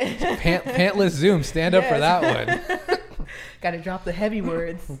 up. Yeah. Pantless Zoom. Stand up for that one. Got to drop the heavy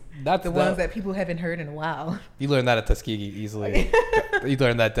words. That's the ones that people haven't heard in a while. You learned that at Tuskegee easily. You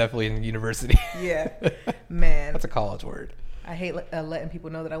learned that definitely in university. Yeah, man. That's a college word. I hate letting people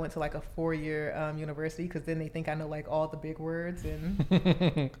know that I went to like a 4-year university, because then they think I know like all the big words,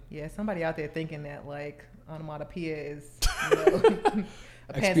 and yeah, somebody out there thinking that like onomatopoeia is, you know,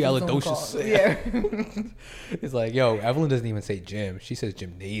 Expialidocious. Yeah. It's like, yo, Evelyn doesn't even say gym. She says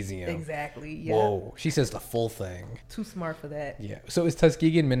gymnasium. Exactly. Yeah. Whoa. She says the full thing. Too smart for that. Yeah. So is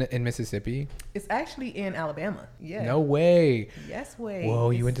Tuskegee in Mississippi? It's actually in Alabama. Yeah. No way. Yes way.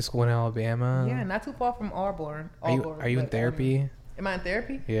 Whoa, you went to school in Alabama? Yeah, not too far from Auburn. Are you in therapy? Am I in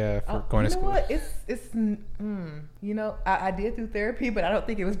therapy? Yeah, for going to school. You know what? You know, I did do therapy, but I don't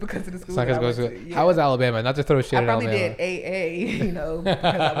think it was because of the school. It's not because go to school. Yeah. How was Alabama? Not to throw shit I at Alabama. probably did AA, you know, because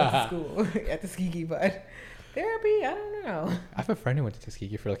I went to school at Tuskegee, but therapy, I don't know. I have a friend who went to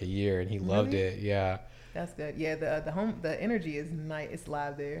Tuskegee for like a year and he loved it. Yeah. That's good. Yeah, the energy is nice. It's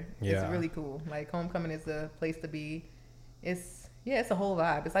live there. Yeah. It's really cool. Like homecoming is a place to be. It's a whole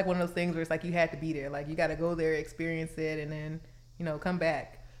vibe. It's like one of those things where it's like you had to be there. Like you got to go there, experience it, and then come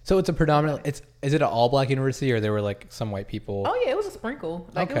back. So it's a predominant. Is it an all black university or there were like some white people? Oh yeah, it was a sprinkle.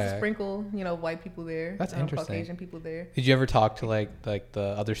 It was Okay. a sprinkle. White people there. That's interesting. Caucasian people there. Did you ever talk to like the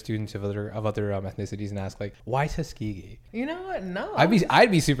other students of other ethnicities and ask like, why Tuskegee? You know what? No.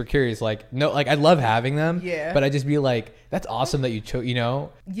 I'd be super curious. Like no, like I love having them. Yeah. But I'd just be like, that's awesome that you chose. Yeah.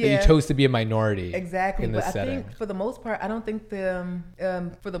 That you chose to be a minority. Exactly. In this But setting. I think for the most part, I don't think the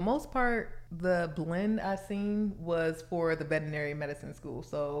blend I seen was for the veterinary medicine school.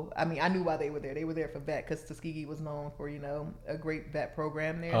 So I mean, I knew why they were there. They were there for vet because Tuskegee was known for a great vet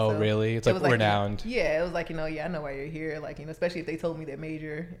program there. Oh, so really? It's it like was renowned. Yeah, it was like I know why you're here. Like especially if they told me their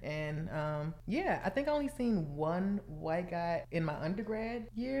major. And I think I only seen one white guy in my undergrad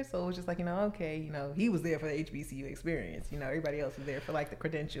year. So it was just like okay, he was there for the HBCU experience. Everybody else was there for like the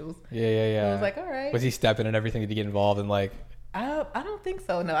credentials. Yeah. I was like, all right. Was he stepping in everything? Did he get involved in like? I don't think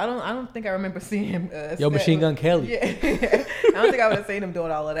so. No, I don't think I remember seeing him. Yo, Machine Gun Kelly. Yeah, I don't think I would have seen him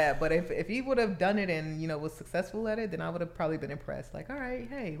doing all of that. But if he would have done it and was successful at it, then I would have probably been impressed. Like, all right,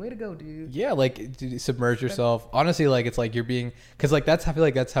 hey, way to go, dude. Yeah, like submerge yourself. Honestly, like it's like you're being because like I feel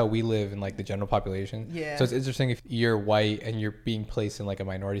like that's how we live in like the general population. Yeah. So it's interesting if you're white and you're being placed in like a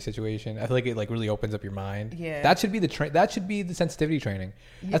minority situation. I feel like it like really opens up your mind. Yeah. That should be that should be the sensitivity training.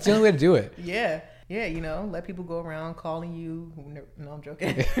 That's the only way to do it. Yeah. Yeah, let people go around calling you. No, I'm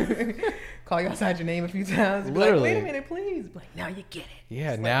joking. Call you outside your name a few times. Be Literally. like, wait a minute, please. Be like, now you get it.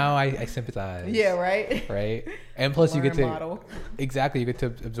 Yeah, It's now I sympathize. Yeah, right. Right. And plus you get to model. Exactly, you get to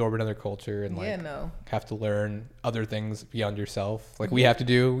absorb another culture and like have to learn other things beyond yourself. Like we have to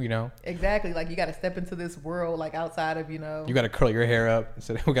do, Exactly. Like you got to step into this world like outside of, You got to curl your hair up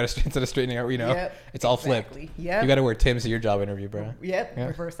instead of straightening out, Yep, It's all flipped. Yep. You got to wear Tim's to your job interview, bro. Yep. Yeah.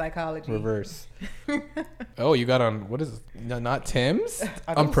 Reverse psychology. Reverse. Oh, you got on what is no, not Tim's?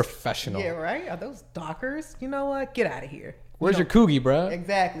 Unprofessional. Yeah, right? Are those Dockers? You know what? Get out of here. Where's your Coogie, bro?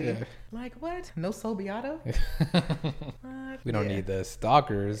 Exactly. Yeah. Like what? No Sobiato? We don't need the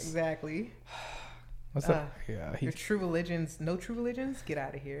stalkers. Exactly. What's up? Yeah. Your true religions, no true religions? Get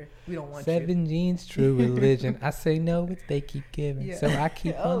out of here. We don't want Seven you. Genes, true religion. I say no, but they keep giving. Yeah. So I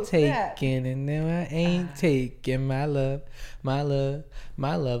keep on snap. taking. And now I ain't taking my lovely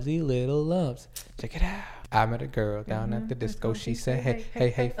little lumps. Check it out. I met a girl down at the disco. She said, hey,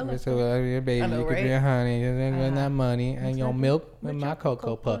 baby, you could be a honey, not money, and your milk with my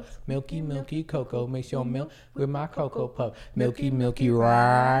cocoa puff. Milky cocoa makes your milk with my cocoa puff. Milky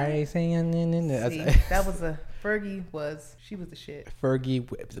rice. See, that was Fergie she was the shit.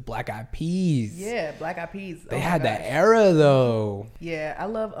 Fergie with the Black Eyed Peas. Yeah, Black Eyed Peas. They had that era though. Yeah, I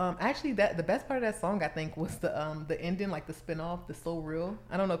love actually that the best part of that song I think was the ending, like the spinoff, the So Real.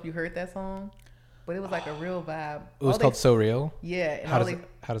 I don't know if you heard that song. But it was like a real vibe. It was called So Real? Yeah. And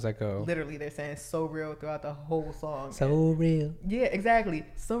how does that go? Literally, they're saying so real throughout the whole song. So real. Yeah, exactly.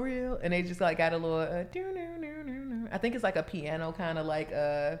 So real. And they just like got a little, I think it's like a piano kind of like,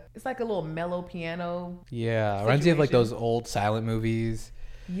 it's like a little mellow piano. Yeah. Reminds me of like those old silent movies.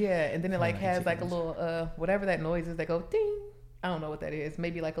 Yeah. And then it like has like a little, whatever that noise is, they go ding. I don't know what that is.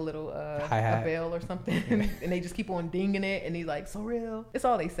 Maybe like a little a bell or something. And they just keep on dinging it. And he's like, so real. It's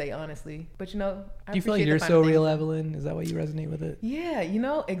all they say, honestly. But do you feel like you're so real, Evelyn? Is that why you resonate with it? Yeah,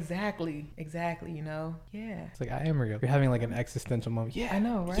 exactly. Yeah. It's like, I am real. You're having like an existential moment. Yeah. I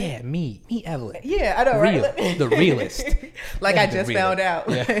know, right? Yeah, me, Evelyn. Yeah, I know, real. Right? The realist. Like I just found out.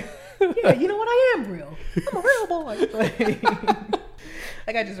 Yeah. Yeah, you know what? I am real. I'm a real boy.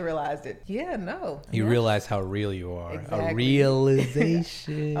 Like I just realized it. Yeah, no. You realize how real you are. Exactly. A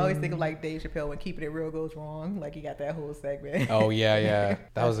realization. I always think of like Dave Chappelle when Keeping It Real goes wrong. Like he got that whole segment. Oh yeah.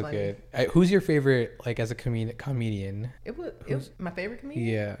 That was a funny. good. Who's your favorite like as a comedian? It was my favorite comedian.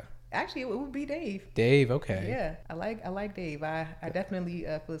 Yeah. Actually, it would be Dave. Dave, okay. Yeah, I like Dave. I definitely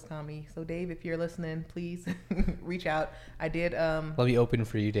feel his comedy. So Dave, if you're listening, please reach out. I did. Let me open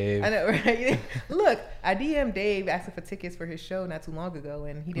for you, Dave. I know, right? Look, I DM'd Dave asking for tickets for his show not too long ago,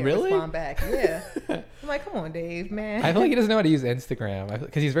 and he didn't Really? respond back. Yeah, I'm like, come on, Dave, man. I feel like he doesn't know how to use Instagram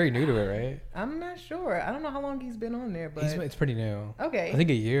because he's very new to it, right? I'm not sure. I don't know how long he's been on there, but It's pretty new. okay. I think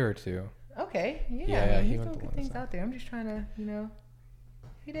a year or two. Okay, yeah, Yeah, I mean, he he's went doing the good things longest out there. I'm just trying to,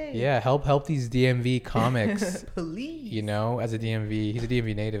 hey Dave. Yeah, help these DMV comics. Please. As a DMV, he's a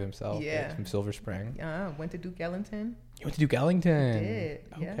DMV native himself. Yeah. Like, from Silver Spring. Went to Duke Ellington. You went to Duke Ellington. Did.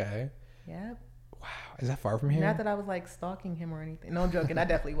 Yeah. Okay. Yeah. Wow, is that far from here? Not that I was like stalking him or anything. No, I'm joking. I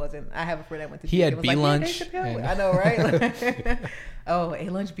definitely wasn't. I have a friend that went to. He Duke had and was B like, lunch Yeah, Dave Chappelle. and- I know, right? Oh, A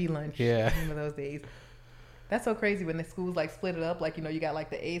lunch, B lunch. Yeah. I remember those days. That's so crazy when the schools like split it up. Like you got like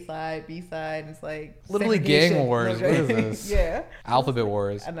the A side, B side, and it's like Literally segregation. gang wars. No, What is this? Yeah. Alphabet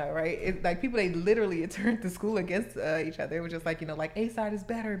wars. I know, right? It's like people, they literally turned the school against each other. It was just like, like A side is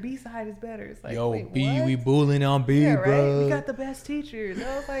better, B side is better. It's like, Yo, wait, B, what? we bullying on B, Yeah, bro. right? We got the best teachers.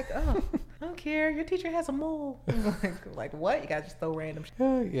 I was like, oh, I don't care. Your teacher has a mole. like what? You guys just throw random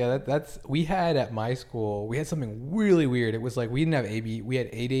shit. Yeah, that's we had at my school. We had something really weird. It was like we didn't have AB. We had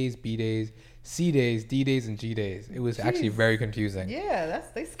A days, B days, C days, D days, and G days. It was actually Jeez. very confusing. Yeah,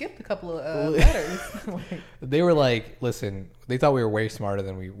 they skipped a couple of letters. Like, They were like, listen, they thought we were way smarter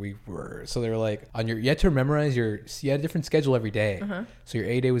than we were. So they were like, you had to memorize you had a different schedule every day. Uh-huh. So your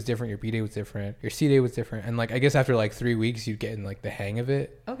A day was different, your B day was different, your C day was different. And like, I guess after like 3 weeks, you'd get in like the hang of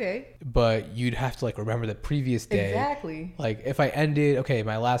it. okay, But you'd have to like remember the previous day. exactly. Like if I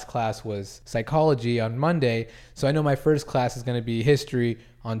my last class was psychology on Monday. So I know my first class is going to be history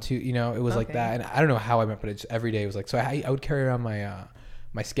on it was like Okay. that. And I don't know how I meant, but it's every day was like, so I would carry around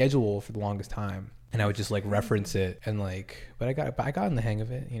my schedule for the longest time. And I would just like reference it and like, but I got in the hang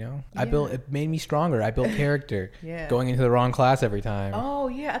of it, it made me stronger. I built character. Yeah. Going into the wrong class every time. Oh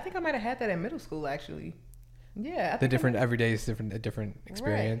yeah, I think I might have had that in middle school actually. Yeah, Every day is a different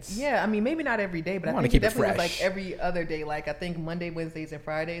experience. Right. Yeah, I mean maybe not every day, but I I wanna think it keep it definitely was fresh. like every other day. Like I think Monday, Wednesdays, and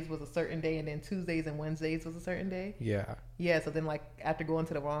Fridays was a certain day, and then Tuesdays and Wednesdays was a certain day. Yeah. Yeah, so then like after going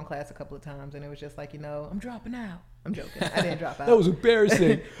to the wrong class a couple of times, and it was just like I'm dropping out. I'm joking. I didn't drop out. That was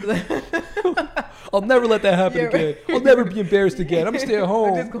embarrassing. I'll never let that happen Yeah, again. right. I'll never be embarrassed again. I'm gonna stay at home.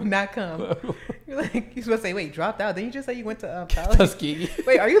 I'm just gonna not come. You're supposed to say, wait, dropped out. Then you just say you went to college. Tuskegee.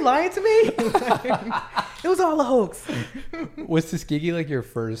 Wait, are you lying to me? It was all a hoax. Was Tuskegee like your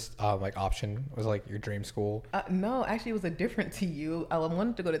first option? Was like your dream school? No, actually, it was a different TU. I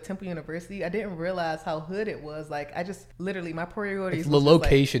wanted to go to Temple University. I didn't realize how hood it was. Like, I just literally my priorities. The was just, like,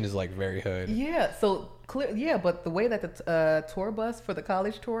 location is like very hood. yeah, so clear. Yeah, but the way that the tour bus for the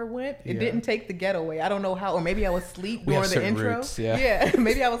college tour went, it Yeah. didn't take the getaway. I don't know how, or maybe I was asleep We have during the certain intro. routes, yeah.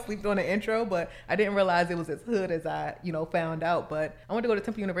 Maybe I was asleep during the intro, but I didn't realize it was as hood as I, found out. But I wanted to go to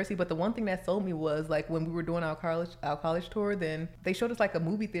Temple University. But the one thing that sold me was like when we were doing our college tour, then they showed us like a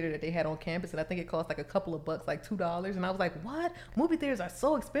movie theater that they had on campus, and I think it cost like a couple of bucks, like $2. And I was like, what? Movie theaters are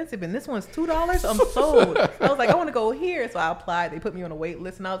so expensive, and this one's $2. I'm sold. I was like, I want to go here, so I applied. They put me on a wait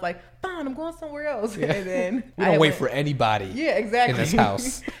list, and I was like, fine, I'm going somewhere else. Yeah. And then We don't wait for anybody. yeah, exactly. In this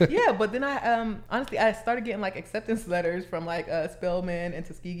house. Yeah, but then I honestly I started getting like acceptance letters from like Spelman and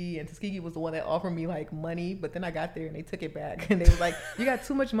Tuskegee was the one that offered me like money, but then I got there and they took it back and they was like, you got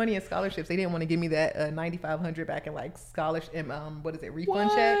too much money in scholarships. They didn't want to give me that $9,500 back in like scholarship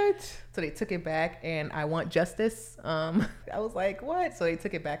refund check. So they took it back, and I want justice. I was like, what? So they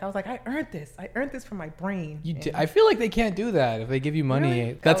took it back. I was like, I earned this. I earned this from my brain. I feel like they can't do that if they give you money.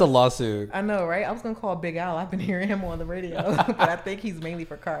 Really? That's a lawsuit. I know, right? I was gonna call Big Al. I've been hearing him on the radio, but I think he's mainly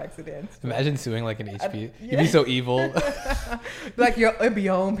for car accidents. Imagine suing like an HP. yeah. You'd be so evil. Like it'd be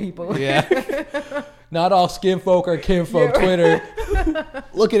your own people. Yeah. Not all skin folk are kinfolk. Yeah, right. Twitter.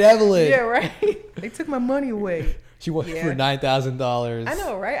 Look at Evelyn. Yeah, right. They took my money away. She worked Yeah. for $9,000. I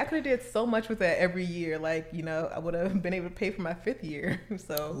know, right? I could have did so much with that every year. Like, I would have been able to pay for my 5th year.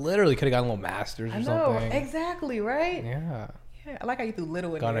 So Literally could have gotten a little master's or I know, something. exactly, right? Yeah. Yeah, I like how you threw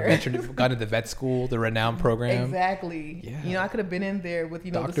little in Gone there. to the vet school, the renowned program. Exactly. Yeah. I could have been in there with,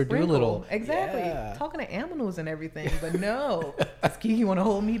 the Dr. sprinkle. Dolittle. Exactly. Yeah. Talking to animals and everything. But no, Tuskegee want to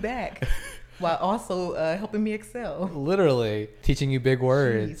hold me back while also helping me excel. Literally teaching you big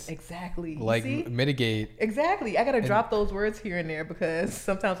words. Jeez, exactly. You Like see? mitigate. Exactly. I got to drop those words here and there because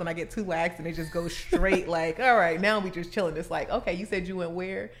sometimes when I get too lax and they just go straight like, all right, now we just chilling. It's like, okay, you said you went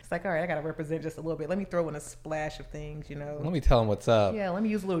where? It's like, all right, I got to represent just a little bit. Let me throw in a splash of things, Let me tell them what's up. Yeah, let me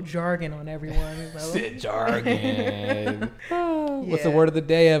use a little jargon on everyone. Sit jargon. What's the Yeah. word of the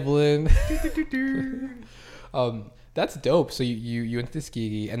day, Evelyn? That's dope. So you went to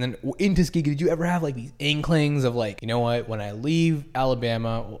Tuskegee, and then in Tuskegee, did you ever have like these inklings of like, you know what, when I leave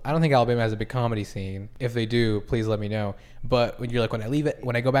Alabama, well, I don't think Alabama has a big comedy scene. If they do, please let me know. But when you're like, when I leave it,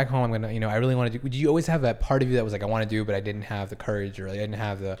 when I go back home, I'm gonna, you know, I really want to do. Did you always have that part of you that was like, I want to do, but I didn't have the courage or I didn't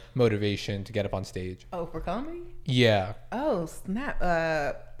have the motivation to get up on stage? Oh, for comedy? Yeah. Oh, snap.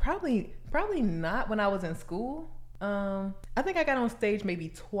 Probably not when I was in school. I think I got on stage maybe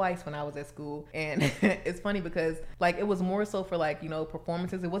twice when I was at school, and it's funny because like it was more so for like, you know,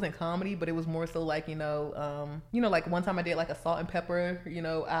 performances. It wasn't comedy, but it was more so like, you know, like one time I did like a Salt and Pepper, you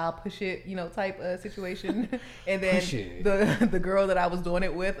know, I'll push it, you know, type situation, and then the girl that I was doing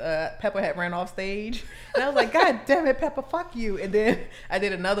it with, Pepper had ran off stage, and I was like, God damn it, Pepper, fuck you. And then I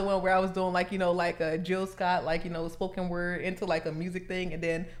did another one where I was doing like, you know, like a Jill Scott, like, you know, spoken word into like a music thing, and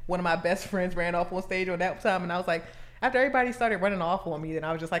then one of my best friends ran off on stage on that time, and I was like, after everybody started running off on me, then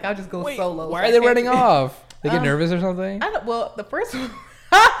I was just like, I'll just go solo. Why are they running off? They get nervous or something? Well, the first one,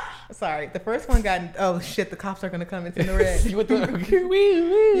 sorry, the first one got, oh shit, the cops are going to come into the red.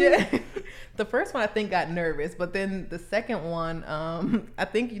 Yeah. The first one I think got nervous, but then the second one, I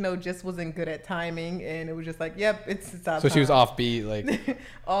think, you know, just wasn't good at timing, and it was just like, yep, it's our So time. she was offbeat, like.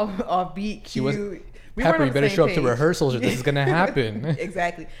 Offbeat. She was, Pepper, you better show up to rehearsals or this is going to happen.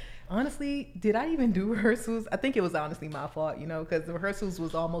 Exactly. Honestly, did I even do rehearsals? I think it was honestly my fault, you know, because the rehearsals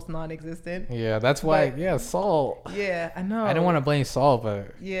was almost non-existent. Yeah, that's why. Saul. Yeah, I know. I don't want to blame Saul,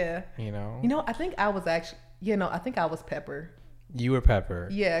 but yeah, you know. I think I was actually, I think I was Pepper. You were Pepper.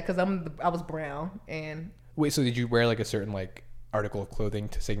 Yeah, because I was brown. And wait, so did you wear like a certain like article of clothing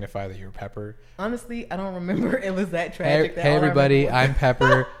to signify that you were Pepper? Honestly, I don't remember. It was that tragic. Hey everybody, I'm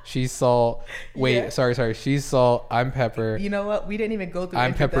Pepper. She's Salt. Wait, yeah. sorry. She's Salt. I'm Pepper. You know what? We didn't even go through.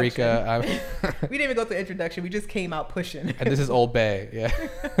 I'm Paprika. We didn't even go through introduction. We just came out pushing. And this is Old Bay. Yeah.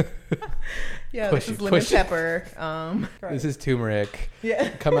 Yeah. This is lemon pepper. This is turmeric. Yeah.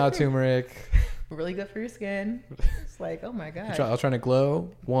 Come out turmeric. Really good for your skin. It's like, oh my god. I was trying to glow.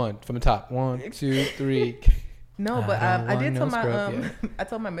 One from the top. 1, 2, 3. No, but I did tell my I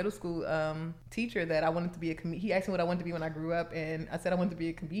told my middle school teacher that I wanted to be a comedian. He asked me what I wanted to be when I grew up, and I said I wanted to be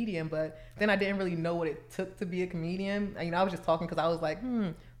a comedian. But then I didn't really know what it took to be a comedian. You know, I was just talking because I was like,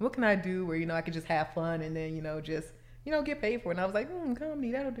 what can I do where, you know, I could just have fun and then, you know, just, you know, get paid for it. And I was like,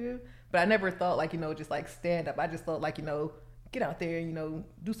 comedy, that'll do. But I never thought like, you know, just like stand up. I just thought like, you know, get out there, you know,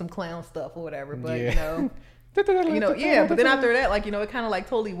 do some clown stuff or whatever. But you know. But then after that, like, you know, it kind of like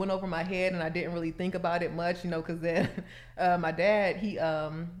totally went over my head, and I didn't really think about it much, you know, because then my dad, he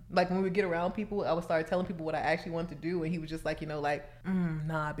like when we would get around people, I would start telling people what I actually wanted to do, and he was just like, you know, like,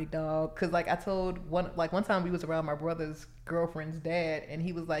 nah, big dog, because like I told one time we was around my brother's girlfriend's dad, and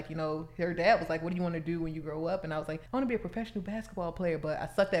he was like, you know, her dad was like, what do you want to do when you grow up? And I was like, I want to be a professional basketball player, but I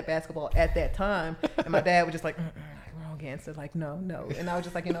sucked at basketball at that time, and my dad was just like, wrong answer, like no, and I was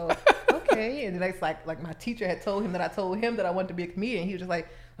just like, you know, okay. And then it's like my teacher had told him that I told him that I wanted to be a comedian. He was just like,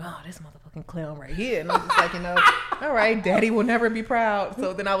 oh, this motherfucking clown right here. And I was just like, you know, all right, daddy will never be proud.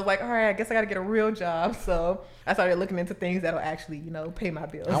 So then I was like, all right, I guess I got to get a real job. So I started looking into things that'll actually, you know, pay my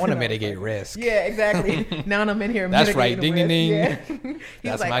bills. I want to mitigate risk. Yeah, exactly. Now I'm in here. That's right. Ding, ding, ding. Yeah.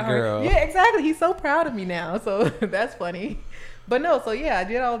 That's like, my girl. Right. Yeah, exactly. He's so proud of me now. So that's funny. But no, so yeah, I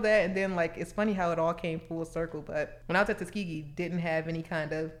did all that, and then like it's funny how it all came full circle. But when I was at Tuskegee, didn't have any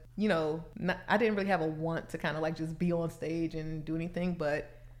kind of, you know, I didn't really have a want to kind of like just be on stage and do anything.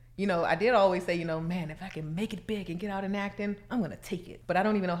 But you know, I did always say, you know, man, if I can make it big and get out in acting, I'm gonna take it. But I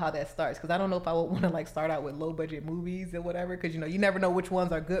don't even know how that starts, because I don't know if I would want to like start out with low budget movies or whatever, because you know, you never know which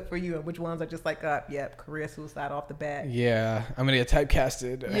ones are good for you and which ones are just like, career suicide off the bat. Yeah, I'm gonna get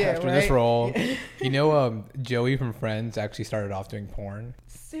typecasted after this role. You know, Joey from Friends actually started off doing porn.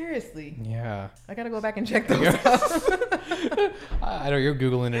 Seriously? Yeah. I gotta go back and check those out. I know you're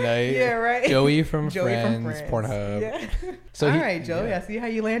Googling tonight. Yeah, right. Joey from Friends, Pornhub. Yeah. So all right, Joey. Yeah. I see how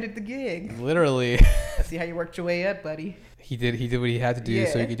you landed the gig. Literally. I see how you worked your way up, buddy. He did what he had to do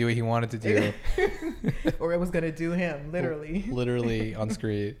so he could do what he wanted to do. Or it was going to do him, literally. Literally on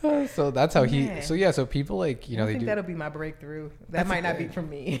screen. So that's how so people like, you know, I think that'll be my breakthrough. That might not be for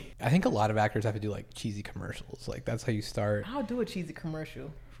me. I think a lot of actors have to do like cheesy commercials. Like that's how you start. I'll do a cheesy commercial.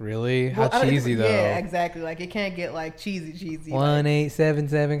 Really? How cheesy though? Yeah, exactly. Like it can't get like cheesy.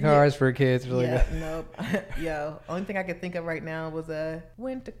 1877 cars for kids. Really? Yeah, nope. Yo, only thing I could think of right now was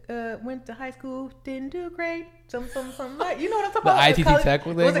went to high school, didn't do great. Something like, you know what I'm talking about? The ITT Tech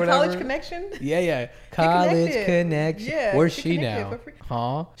thing. Was it College Connection? Yeah. College Connection. Yeah. Where's she now?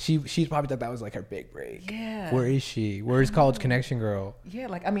 Huh? She's probably thought that was like her big break. Yeah. Where is she? Where's College Connection girl? Yeah,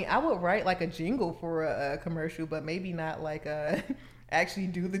 like I mean, I would write like a jingle for a commercial, but maybe not like a. actually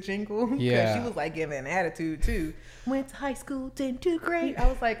do the jingle. 'Cause Yeah. she was like giving an attitude too. Went to high school, didn't do great. I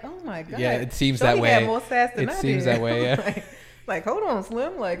was like, oh my god. Yeah, it seems Shorty that way. had more sass than It I seems did. that way, yeah. like, hold on,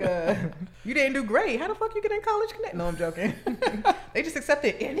 Slim. Like, you didn't do great. How the fuck you get in College Connect? No, I'm joking. They just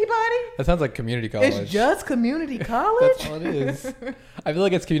accepted anybody. That sounds like community college. It's just community college. That's all it is. I feel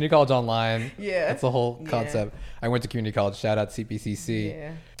like it's community college online. Yeah. That's the whole Yeah. concept. I went to community college. Shout out CPCC.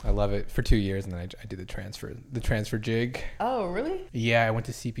 Yeah. I love it for 2 years, and then I did the transfer jig. Oh, really? Yeah, I went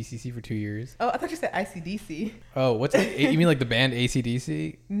to CPCC for 2 years. Oh, I thought you said ICDC. Oh, what's it? You mean like the band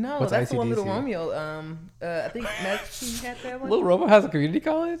AC/DC? No, What's that's the one Little ICDC? Romeo. I think Master P had that one. Little Robo has a community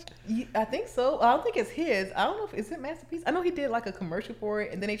college? I think so. I don't think it's his. I don't know if is it Masterpiece. I know he did like a commercial for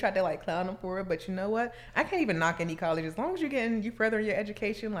it, and then they tried to like clown him for it. But you know what? I can't even knock any college as long as you further your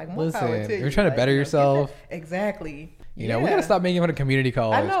education. Like more power Listen, to you. you're trying to Like, better get yourself. that- Exactly. You know, we gotta stop making fun of community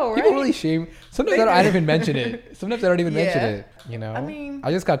college. I know, People right? really shame. Sometimes They I don't do. even mention it. Sometimes I don't even mention Yeah. it. You know, I mean-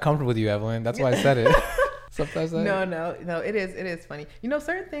 I just got comfortable with you, Evelyn. That's why I said it. Sometimes I. No. It is funny. You know,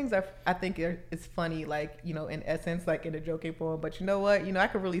 certain things I think it's funny, like in essence, like in a joking form. But you know what? I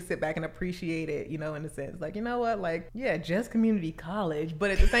could really sit back and appreciate it. In a sense, like you know what? Like yeah, just community college.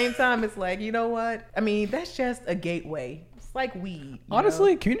 But at the same time, it's like you know what? I mean, that's just a gateway. It's like weed.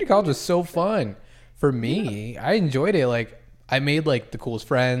 Honestly, community college was so fun for me. I enjoyed it. Like I made like the coolest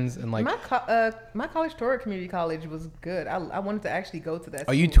friends and like. My college tour at community college was good. I wanted to actually go to that.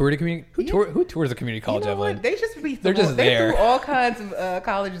 Oh, you school. toured a community? Yeah. Who tours a community college, You know Evelyn? what? They just be They're just they there. threw all kinds of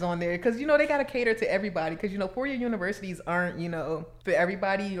colleges on there because they got to cater to everybody because 4-year universities aren't for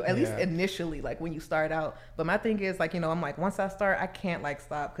everybody at least Yeah. initially like when you start out. But my thing is like I'm like once I start I can't like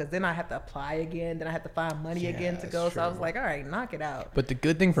stop because then I have to apply again, then I have to find money Yeah, again to that's go. So I was true. like, all right, knock it out. But the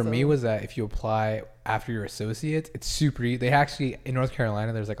good thing for me So- was that if you apply after your associates, it's super easy. They actually in North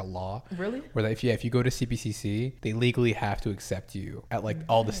Carolina, there's like a law Really? where that if you go to CPCC, they legally have to accept you at like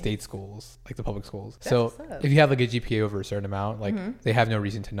all the state schools, like the public schools. So what's up. if you have like a GPA over a certain amount, like they have no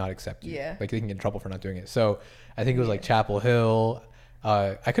reason to not accept you. Yeah. Like they can get in trouble for not doing it. So I think it was like Chapel Hill.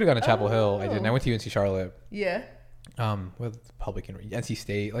 I could have gone to Chapel Hill. I didn't. I went to UNC Charlotte. Yeah. With public and NC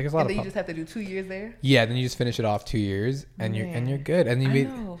State. Like there's a lot And then of. you just have to do 2 years there. Yeah, then you just finish it off 2 years, and you're good. And then you I made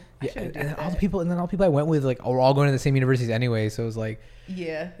know. I yeah, should've did and all the that. people I went with like are all going to the same universities anyway. So it was like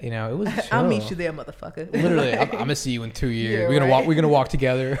Yeah. it was. I'll meet chill. you there, motherfucker. Literally, I'm gonna see you in 2 years. Yeah, we're gonna right. walk. We're gonna walk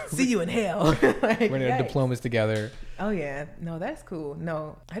together. See you in hell. Like, We're gonna have yikes. diplomas together. Oh yeah, no, that's cool.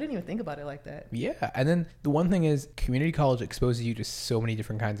 No, I didn't even think about it like that. Yeah, and then the one thing is, community college exposes you to so many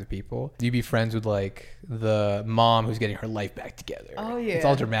different kinds of people. You'd be friends with like the mom who's getting her life back together. Oh, yeah. it's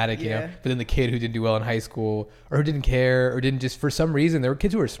all dramatic, you know. Yeah. But then the kid who didn't do well in high school, or who didn't care, or didn't just for some reason, there were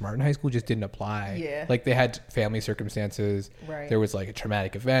kids who were smart in high school just didn't apply. Yeah. like they had family circumstances. Right. There was like a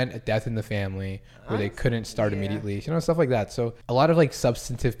traumatic event, a death in the family, where they Honestly, couldn't start yeah. immediately. Stuff like that. So a lot of like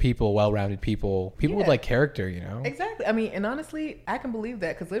substantive people, well-rounded people with Yeah. like character. Exactly. I mean, and honestly, I can believe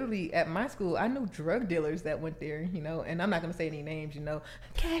that because literally at my school, I knew drug dealers that went there, and I'm not going to say any names,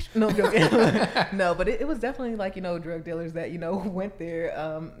 cash. No, I'm joking. No, but it was definitely like, drug dealers that, went there.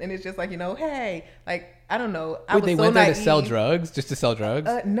 And it's just like, hey, like, I don't know. I Wait, was they so went there to naive. sell drugs, just to sell drugs.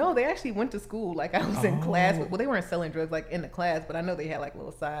 No, they actually went to school. Like I was in class. Oh. Well, they weren't selling drugs like in the class, but I know they had like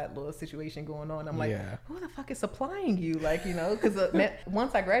little situation going on. I'm like, Yeah. who the fuck is supplying you? Like, because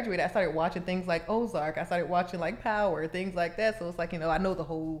once I graduated, I started watching things like Ozark. I started watching like Power, things like that. So it's like, I know the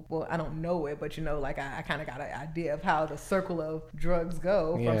whole. Well, I don't know it, but like I kind of got an idea of how the circle of drugs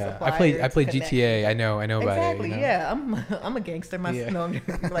go. From Yeah, suppliers I played to GTA. I know about Exactly. it. Yeah, I'm a gangster. Yeah. No, I'm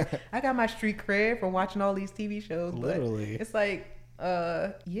just, like I got my street cred from watching all these TV shows. But Literally. it's like,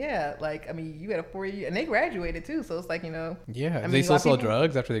 yeah, like I mean, you had a 4-year, and they graduated too. So it's like, Yeah, I they mean, still why sell people-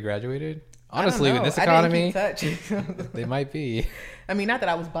 drugs after they graduated. I don't Honestly, in know. this I economy, didn't keep touch. they might be. I mean, not that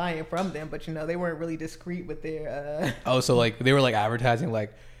I was buying from them, but they weren't really discreet with their. Oh, so like they were like advertising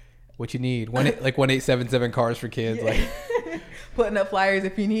like, what you need, 1877 cars for kids, like Putting up flyers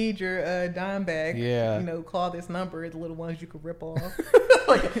if you need your dime bag. Yeah. Call this number. The little ones you could rip off.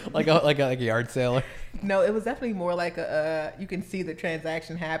 like a yard sale. No, it was definitely more like you can see the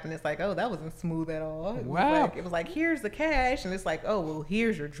transaction happen. It's like, oh, that wasn't smooth at all. Wow. It was like, here's the cash, and it's like, oh, well,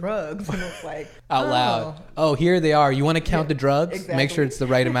 here's your drugs, and it's like Out oh. loud. Oh, here they are. You want to count the drugs? exactly. Make sure it's the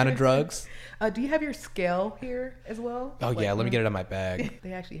right amount of drugs. Do you have your scale here as well? Oh yeah, let me get it on my bag.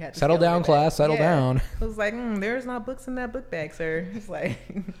 They actually had the Settle scale in down, their bag. class. Settle down. It was like, there's not books in that book bag, sir. It's like,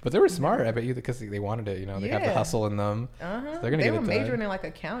 But they were smart, I bet you, because they wanted it. They have the Yeah. hustle in them. uh-huh. So they're gonna they get were it majoring done. in like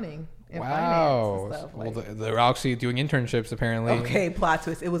accounting and Wow. finance and stuff. Well, Like, they're actually doing internships apparently. okay, plot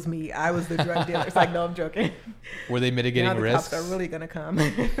twist. It was me. I was the drug dealer. It's like, no, I'm joking. Were they mitigating Now the risks? cops are really gonna come.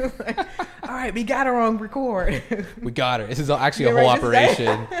 Like, all all right, we got her on record. We got her. This is actually Yeah, a whole right, just say-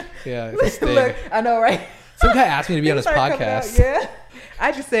 operation. Yeah, it's a sting. Look, I know, right? Some guy asked me to be on his Start coming out, podcast. yeah.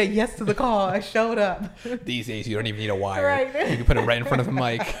 I just said yes to the call. I showed up. These days, you don't even need a wire. Right. You can put it right in front of the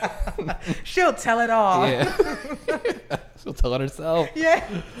mic. She'll tell it all. Yeah. She'll tell it herself. Yeah.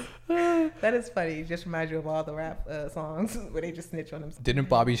 That is funny. It just reminds you of all the rap songs where they just snitch on themselves. Didn't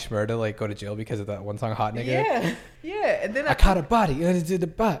Bobby Shmurda like go to jail because of that one song, Hot Nigga? Yeah. Yeah. And then I caught a body.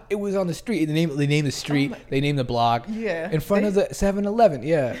 It was on the street. They named the street. They named the block. Yeah. In front of the 7-Eleven.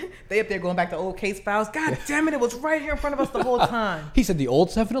 Yeah. They up there going back to old case files. God damn it. It was right here in front of us the whole time. He said the old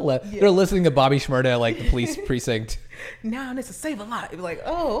 7-Eleven. Yeah. They're listening to Bobby Shmurda at like the police precinct. Now it's a save a lot. It was like,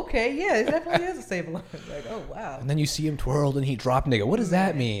 oh, okay. Yeah, it definitely is a save a lot. Like, oh, wow. And then you see him twirled and he dropped nigga. What does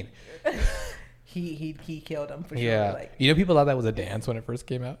that mean? He killed him for sure. Yeah. Like, You know, people thought that was a dance when it first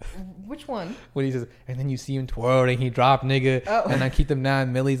came out. which one? When he says, and then you see him twirling, he dropped nigga, Oh. and I keep them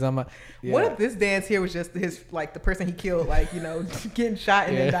 9 millis on my. Yeah. What if this dance here was just his, like, the person he killed, like, you know, getting shot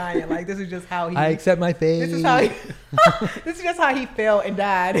and then Yeah. dying? Like, this is just how he. I accept my fate. This is how he. This is just how he fell and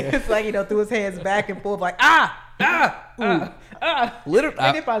died. It's like, you know, threw his hands back and forth, like Literally,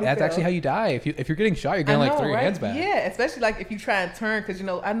 And it finally that's fell. actually how you die. If you're getting shot, you're gonna like throw your hands back. Yeah, especially like if you try and turn, because you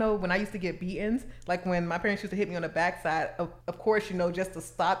know, I know when I used to get beatings, like when my parents used to hit me on the backside, of course, you know, just to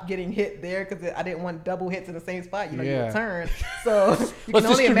stop getting hit there, because I didn't want double hits in the same spot. You know, you Yeah. would turn. So you Let's can only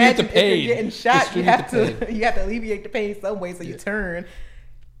distribute imagine the if you're pain. getting shot, you Distribute have the to you have to alleviate the pain some way. So you Yeah. turn.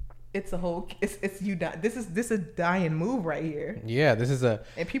 It's a whole. It's you die. This is a dying move right here, Yeah, this is a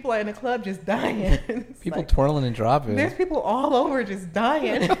and people are in the club just dying. It's people like, twirling and dropping. there's people all over just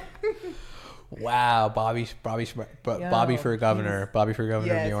dying. Wow, Bobby Yo, for governor, Bobby for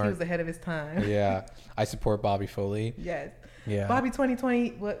governor of Yes, New he York. was ahead of his time. Yeah, I support Bobby fully. Yes. Yeah, Bobby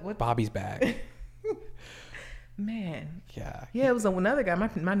 2020. What? Bobby's back. Man. Yeah, Yeah, it was another guy.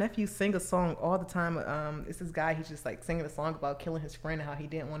 My nephew sing a song all the time. It's this guy. He's just like singing a song about killing his friend and how he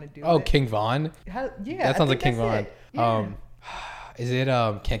didn't want to do Oh, it. King Von. Yeah, That sounds like King that's Von. it. Yeah. Is it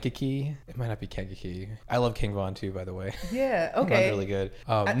Kankakee? It might not be Kankakee. I love King Von too, by the way. Yeah. King Von's Okay. really good.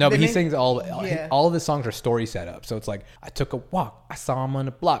 the No, but he name- sings all Yeah. of his songs are story set up. So it's like I took a walk, I saw him on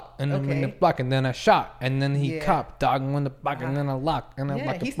the block, and then in the Okay. block, and then I shot, and then he Yeah. copped, dog on the block, and then I locked, and I Yeah,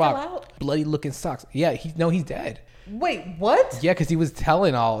 locked the he's still block. out? Bloody looking socks. Yeah, he's dead. Wait, what? Yeah, because he was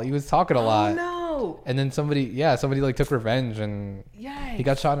talking a lot. Oh no. And then somebody like took revenge and Yikes. he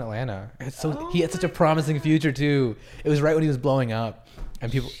got shot in Atlanta. He had such a promising future too. It was right when he was blowing up,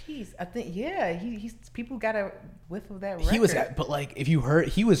 and people. Jeez, I think he's people got a whiff of that record. He was, but like, if you heard,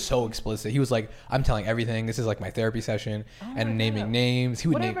 he was so explicit. He was like, "I'm telling everything. This is like my therapy session," Oh my and naming God. names. He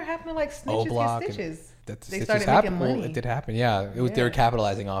would Whatever name happened to like O snitches Block. get stitches? That They stitches started happened. making money. Well, it did happen. Yeah, they were Yeah.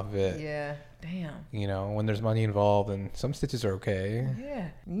 capitalizing off of it. Yeah. Damn. You know, when there's money involved, and some stitches are okay. Yeah,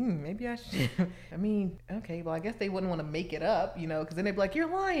 maybe I should. I mean, okay, well, I guess they wouldn't want to make it up, you know, because then they'd be like, "You're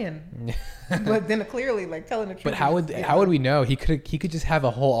lying," but then clearly, like telling the truth. But how would we know? He could just have a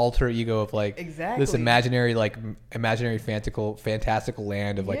whole alter ego of like Exactly. this imaginary fantastical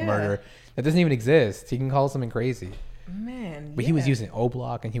land of like Yeah. murder that doesn't even exist. He can call it something crazy. Man? But he was yeah. using O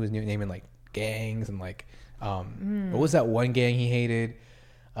Block and he was naming like gangs and like what was that one gang he hated?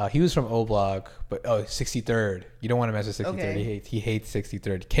 He was from O Block, but 63rd. You don't want to mess with 63rd. Okay. He hates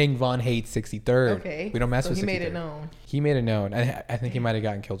 63rd. King Von hates 63rd. Okay, We don't mess so with 63rd. he made it known. He made it known. I think he might have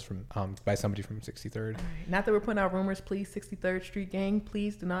gotten killed from by somebody from 63rd. Not that we're putting out rumors, please. 63rd Street Gang,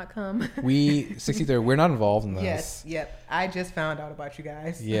 please do not come. 63rd. We're not involved in this. Yes, yep. I just found out about you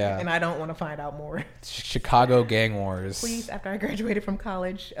guys. Yeah. and I don't want to find out more. Chicago gang wars. Please, after I graduated from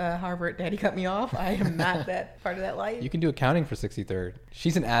college, Harvard, Daddy cut me off. I am not that part of that life. You can do accounting for 63rd.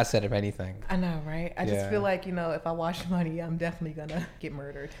 She's an asset if anything. I know, right? I Yeah. just feel like, you know, if I wash money, I'm definitely gonna get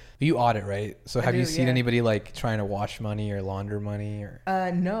murdered. You audit, right? So have you do, seen yeah. anybody like trying to wash money or launder money or?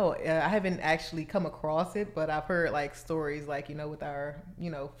 No, I haven't actually come across it, but I've heard like stories like, you know, with our, you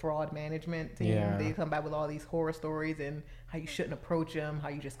know, fraud management team, Yeah. they come back with all these horror stories and how you shouldn't approach them, how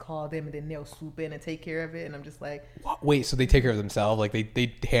you just call them and then they'll swoop in and take care of it. And I'm just like, Wait, so they take care of themselves? Like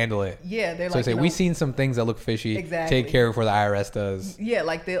they handle it? yeah, they're So like, they say, you know, we've seen some things that look fishy. Exactly. Take care before the IRS does. yeah,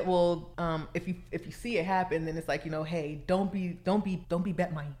 like they will. If you see it happen, then it's like, you know, hey, don't be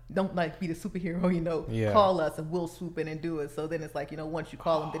Batman, don't like be the superhero, you know. Yeah. Call us and we'll swoop in and do it. So then it's like, you know, once you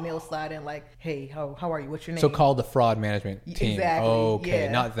call them, then they'll slide in like, hey, how are you? What's your name? So call the fraud management team. Exactly, Okay,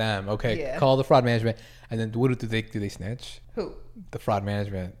 yeah. not them. Okay, Yeah. call the fraud management. And then what do they snitch? Who? The fraud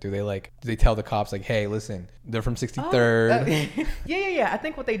management. Do they tell the cops like, hey, listen, they're from 63rd? Yeah. I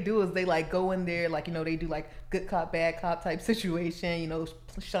think what they do is they like go in there, like, you know, they do like good cop, bad cop type situation, you know,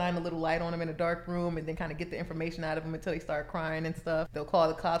 shine a little light on them in a dark room and then kind of get the information out of them until they start crying and stuff. They'll call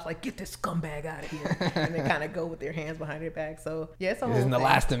the cops like, get this scumbag out of here. And they kind of go with their hands behind their back. So yeah, it's a whole This isn't the thing.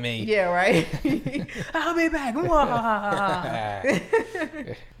 last of me. Yeah, right. I'll be back.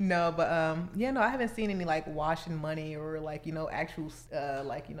 No, but yeah, no, I haven't seen any like washing money or like, you know, actual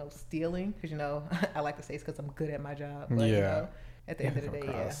like, you know, stealing, because, you know, I like to say it's because I'm good at my job, but you know, at the end of the day,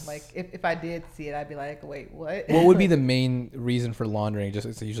 yeah, like if I did see it, I'd be like, wait, what? What would be the main reason for laundering? Just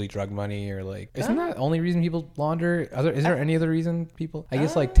it's usually drug money, or like isn't that the only reason people launder? Is there any other reason people? I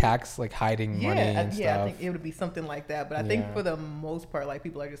guess like tax, like hiding money and stuff. I think it would be something like that. But I think for the most part, like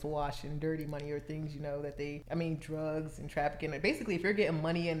people are just washing dirty money or things, you know, that drugs and trafficking. Basically, if you're getting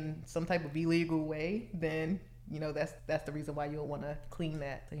money in some type of illegal way, then you know, that's the reason why you'll want to clean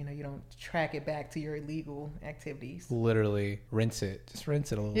that. So, you know, you don't track it back to your illegal activities. Literally rinse it. Just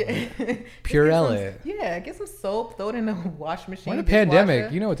rinse it a little bit. Purell it. Yeah, get some soap, throw it in the wash machine. We're in a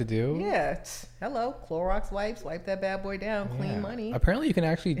pandemic. You know what to do. Yeah. Hello. Clorox wipes. Wipe that bad boy down. Clean money. Apparently you can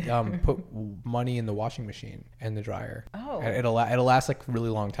actually put money in the washing machine and the dryer. Oh. And it'll last like a really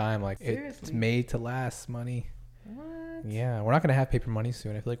long time. Like Seriously? It's made to last money. What? Yeah, we're not gonna have paper money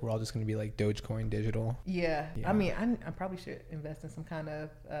soon. I feel like we're all just gonna be like Dogecoin digital. Yeah. I mean, I probably should invest in some kind of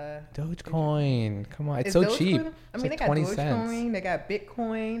Dogecoin. Come on, it's so Dogecoin? cheap. I mean, like they got 20 Dogecoin, cents. they got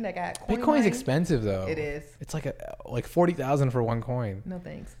Bitcoin, they got Bitcoin's Coinline. expensive though. It is. It's like 40,000 for one coin. No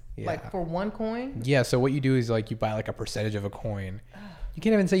thanks. Yeah. Like for one coin? Yeah. So what you do is like you buy like a percentage of a coin. You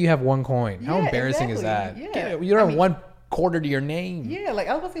can't even say you have one coin. How Yeah, embarrassing is that? exactly. Yeah. You don't have one quarter to your name. Yeah, like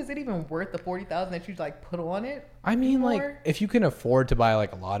I was about to say, is it even worth the 40,000 that you like put on it? I mean, anymore? like if you can afford to buy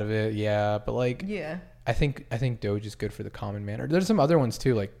like a lot of it, yeah. But like, Yeah. I think Doge is good for the common man. Or there's some other ones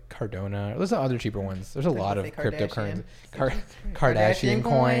too, like Cardona. There's some other cheaper ones. There's a lot of say cryptocurrency. Kardashian. Kardashian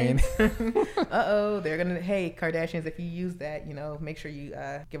coin. They're gonna. Hey, Kardashians, if you use that, you know, make sure you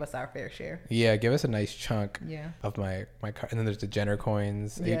give us our fair share. Yeah, give us a nice chunk. Yeah. Of my car. And then there's the Jenner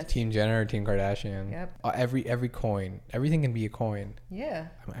coins. Yes. Team Jenner, Team Kardashian. Yep. Every coin. Everything can be a coin. Yeah.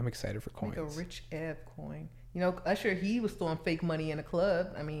 I'm excited for coins. Like a rich Ev coin. You know, Usher, he was throwing fake money in a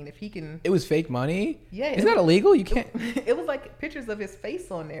club. I mean, if he can. It was fake money? Yeah. Isn't that illegal? You can't. It was like pictures of his face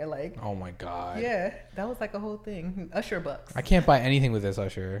on there. Like. Oh my God. Yeah. That was like a whole thing. Usher bucks. I can't buy anything with this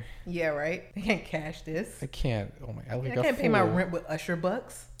Usher. Yeah, right? They can't cash this. I can't. Oh my. I can't pay my rent with Usher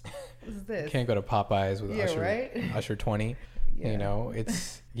bucks. What is this? I can't go to Popeyes with Usher. Right? Usher 20. Yeah. You know,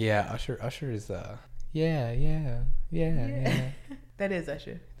 it's. Yeah, Usher is. Yeah. That is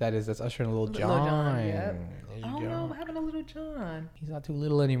Usher. That's Usher and Lil Jon. Lil Jon, yep. There you Oh go. no, what happened to Little John? He's not too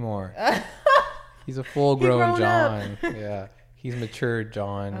little anymore. He's a full-grown grown John. Yeah, he's matured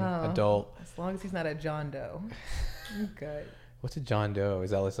John, adult. As long as he's not a John Doe. Okay. What's a John Doe?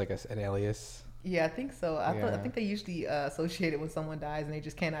 Is that like an alias? Yeah, I think so. I Yeah. think they usually associate it when someone dies and they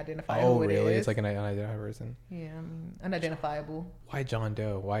just can't identify Oh, who it really? is. It's like an unidentified person. Yeah, I mean, unidentifiable. Why John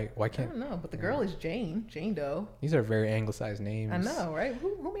Doe? Why I can't? don't know, but the girl is Jane Doe. These are very anglicized names. I know, right?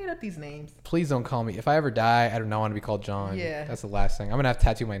 Who made up these names? Please don't call me. If I ever die, I do not want to be called John. Yeah. That's the last thing. I'm gonna have to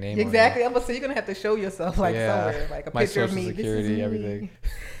tattoo my name. Exactly. I'm gonna say you're gonna have to show yourself like somewhere, like a My picture of social me. security, this is me. everything.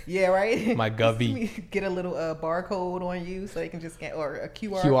 Yeah, right. My This is Govey. me. Get a little barcode on you so they can just scan, or a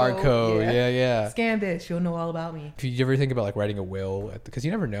QR code. Yeah. Scan this, you'll know all about me. If you ever think about like writing a will, because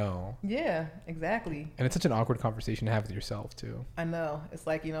you never know, Yeah, exactly. and it's such an awkward conversation to have with yourself too. I know. It's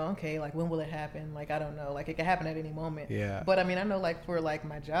like, you know, okay, like when will it happen? Like I don't know. Like it can happen at any moment. Yeah. But I mean, I know like for like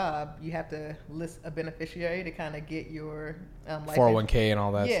my job, you have to list a beneficiary to kind of get your life 401k and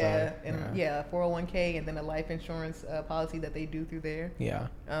all that yeah, stuff. and yeah, 401k and then a life insurance policy that they do through there. Yeah.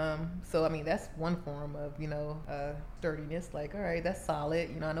 So I mean, that's one form of, you know, sturdiness. Like, all right, that's solid.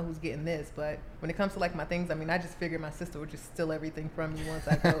 You know, I know who's getting this. But when it comes to like my things, I mean, I just figured my sister would just steal everything from me once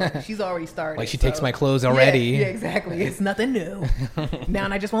I go. She's already started. Like she takes my clothes already. Yeah, exactly. It's nothing new. Now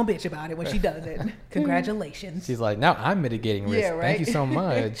I just won't bitch about it when she does it. Congratulations. She's like, now I'm mitigating risk. Yeah, right? Thank you so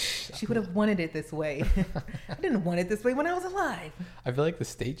much. She would have wanted it this way. I didn't want it this way when I was alive. I feel like the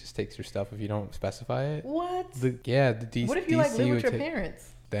state just takes your stuff if you don't specify it. What? The DC. What if you like DC live with would your take- parents?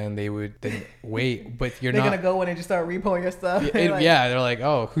 Then they would wait, but you're They're not gonna go in and just start repoing your stuff. Yeah, they're like,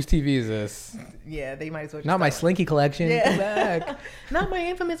 oh, whose TV is this? Yeah, they might as well just Not my start. Slinky collection. Yeah. Come back. Not my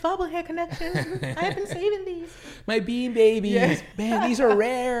infamous bobblehead collection. I have been saving these. My Bean Babies. Yeah. Man, these are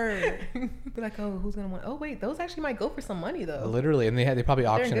rare. Be like, oh, who's gonna want? Oh, wait, those actually might go for some money though. Literally, and they probably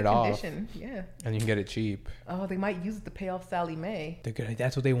They're in auction good it off, condition. Yeah. and you can get it cheap. Oh, they might use it to pay off Sally Mae. They're good.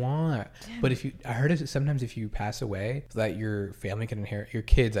 That's what they want. But I heard it sometimes if you pass away, that your family can inherit, your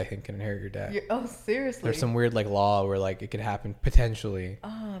kids, I think, can inherit your debt. Oh, seriously? There's some weird like law where like it could happen potentially.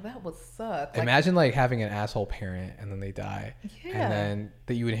 Oh, that would suck. Imagine like having an asshole parent and then they die, Yeah. and then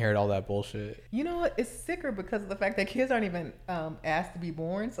that you inherit all that bullshit. You know what? It's sicker because of the fact that kids aren't even asked to be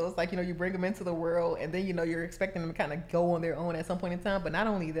born. So it's like, you bring them into the world and then, you're expecting them to kind of go on their own at some point in time. But not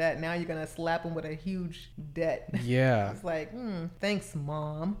only that, now you're going to slap them with a huge debt. Yeah. It's like, thanks,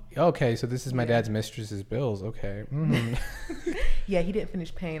 Mom. Okay, so this is my Yeah. dad's mistress's bills. Okay. Mhm. Yeah, he didn't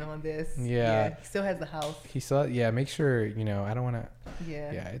finish paying on this. Yeah. He still has the house. He saw. Yeah. Make sure I don't want to.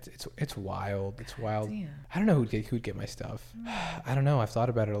 Yeah. Yeah. It's wild. It's wild. Damn. I don't know who'd get my stuff. I don't know. I've thought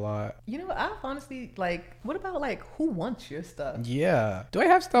about it a lot. I've honestly, what about, who wants your stuff? Yeah. Do I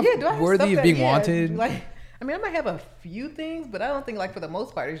have stuff Yeah, do I have worthy stuff of that- being yeah, wanted? I might have a few things, but I don't think, for the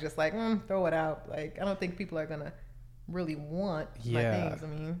most part, it's just throw it out. I don't think people are gonna really want my Yeah. things. I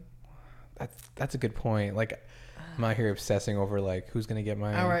mean, That's a good point. I'm out here obsessing over who's gonna get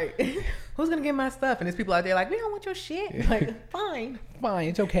mine. all right, who's gonna get my stuff? And there's people out there we don't want your shit. Fine. Fine,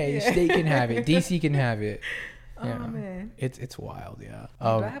 it's okay. Yeah. State can have it. DC can have it. Oh man, It's wild. Yeah.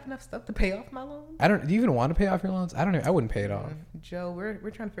 do I have enough stuff to pay off my loan? I don't. Do you even want to pay off your loans? I don't know. I wouldn't pay it off. Joe, we're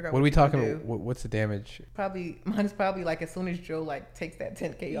trying to figure out What are we you can talking do. about? What's the damage? Probably mine is probably as soon as Joe takes that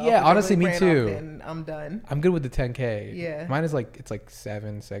 10K off. Yeah, if honestly, really me ran off, too. then I'm done. I'm good with the 10K. Yeah. Mine is it's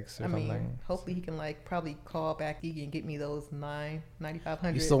 7, 6 or I something. mean, hopefully he can probably call back Iggy and get me those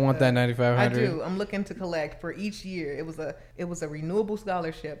 9,500. You still want that 9,500? I do. I'm looking to collect for each year. It was a renewable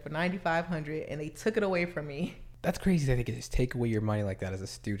scholarship for 9,500, and they took it away from me. That's crazy that they could just take away your money like that as a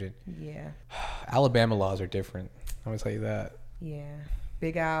student. Yeah, Alabama laws are different. I'm gonna tell you that. yeah.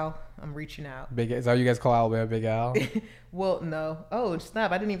 Big Al, I'm reaching out. Is that what you guys call Alabama, Big Al? Well, no. Oh,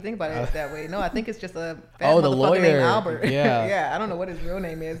 snap! I didn't even think about it that way. No, I think it's just a fat Oh, the motherfucker lawyer. named Albert. Yeah. Yeah. I don't know what his real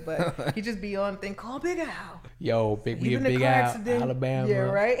name is, but he just be on thing called Big Al. Yo, we He's have in a Big car Al, accident. Alabama. Yeah,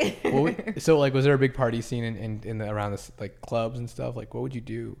 right. So was there a big party scene in the around this clubs and stuff? What would you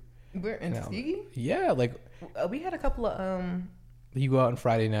do? We're in Tuskegee. Yeah, We had a couple of you go out on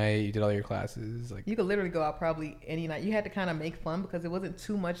Friday night, you did all your classes, You could literally go out probably any night. You had to kind of make fun because it wasn't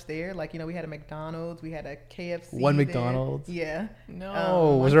too much there. We had a McDonald's, we had a KFC. One there. McDonald's? Yeah.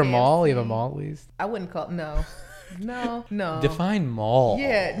 No. Was one there a mall? You KFC. have a mall at least? I wouldn't call no. No. Define mall.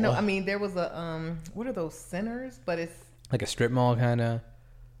 Yeah, no. I mean, there was a what are those centers? But it's like a strip mall kind of?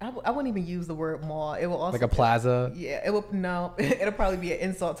 I wouldn't even use the word mall. It will also Like a plaza? Yeah, it will no. It'll probably be an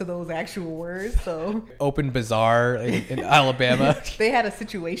insult to those actual words. So Open bazaar in Alabama? they had a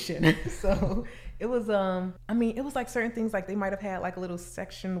situation. So it was I mean, it was certain things they might have had a little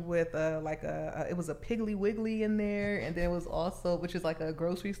section with it was a Piggly Wiggly in there, and then it was also, which is a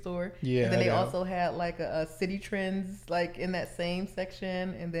grocery store. Yeah, And then I they know. also had a City Trends in that same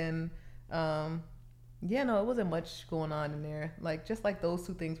section, and then yeah, no, it wasn't much going on in there. Just those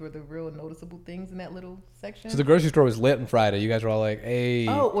two things were the real noticeable things in that little section. So the grocery store was lit on Friday. You guys were all like, hey.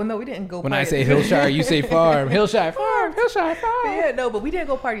 Oh, well, no, we didn't go When party. I say Hillshire, you say farm. Hillshire farm. Hillshire farm. Yeah, no, but we didn't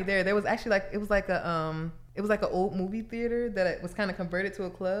go party there. There was actually it was an old movie theater that it was kind of converted to a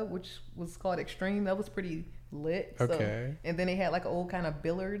club, which was called Extreme. That was pretty lit. So, Okay. and then they had an old kind of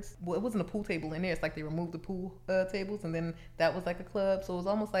billiards. Well, it wasn't a pool table in there. It's they removed the pool tables, and then that was a club. So it was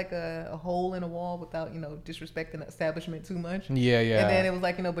almost a hole in a wall without disrespecting the establishment too much. Yeah, yeah. And then it was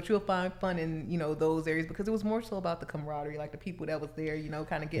but you'll find fun in those areas because it was more so about the camaraderie, the people that was there,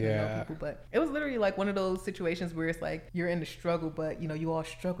 kind of getting to know Yeah. people. But it was literally one of those situations where it's you're in the struggle, but you all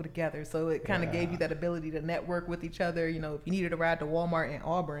struggle together. So it kind of gave you that ability to network with each other. If you needed a ride to Walmart in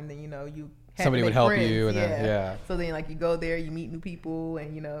Auburn, then you had Somebody to would make help friends. you, and then, yeah. So then you go there, you meet new people,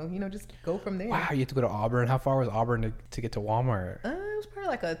 and just go from there. Wow, you have to go to Auburn. How far was Auburn to get to Walmart? It was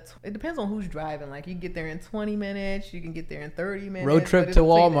probably it depends on who's driving. You can get there in 20 minutes, you can get there in 30 minutes. Road but trip it's to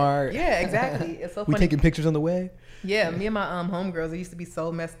between Walmart. Yeah, exactly. It's so We funny. taking pictures on the way? Yeah, me and my homegirls, it used to be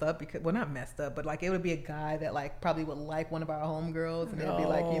so messed up because, well, not messed up, but it would be a guy that probably would like one of our homegirls, and they'd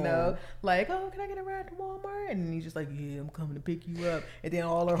be No. oh, can I get a ride to Walmart? And he's just yeah, I'm coming to pick you up. And then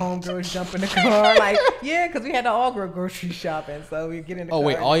all our homegirls jump in the car, yeah, because we had to all go grocery shopping, so we get in the car. Oh,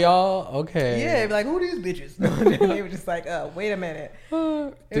 wait, all y'all? Okay. Yeah, be who are these bitches? And they were just wait a minute.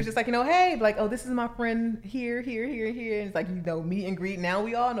 It was just like, hey, like, oh, this is my friend here, here, here, here. And it's like, meet and greet. Now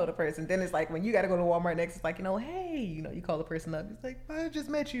we all know the person. Then it's like, when you got to go to Walmart next, it's like, hey, you call the person up. It's like, I just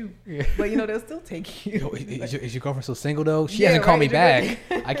met you. Yeah. But, they'll still take you. Is your girlfriend still single, though? She hasn't called me back.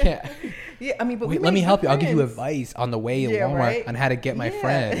 I can't. Yeah, I mean, but wait, let me help you. I'll give you friends. advice on the way to Walmart on how to get my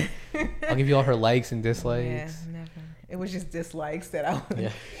friend. I'll give you all her likes and dislikes. Yeah, never. It was just dislikes that I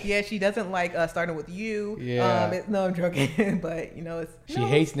was. Yeah, she doesn't like starting with you. Yeah. No, I'm joking. But, it's. She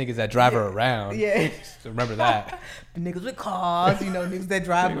hates niggas that drive her around. Yeah. So remember that. Niggas with cars, niggas that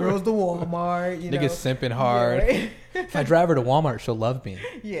drive girls to Walmart. Niggas simping hard. Yeah, right? If I drive her to Walmart, she'll love me.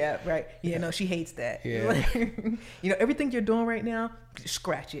 Yeah, right. Yeah, no, she hates that. Yeah. Everything you're doing right now,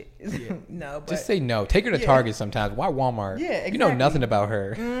 scratch it. Yeah. No, but. Just say no. Take her to Target sometimes. Why Walmart? Yeah, exactly. You know nothing about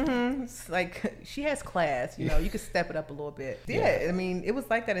her. Mm-hmm. It's like, she has class, you could step it up a little bit. Yeah, I mean, it was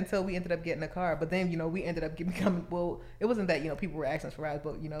like that until we ended up getting a car. But then, we ended up becoming, it wasn't that, people were asking us for rides,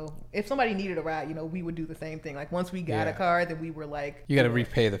 but, if somebody needed a ride, we would do the same thing. Like, once we got a car, then we were like. You got to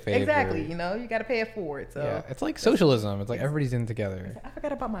repay the favor. Exactly, you got to pay it forward. So. Yeah, it's like socialism. It's like everybody's in together. I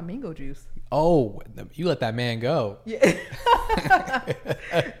forgot about my mango juice. Oh, you let that man go. Yeah.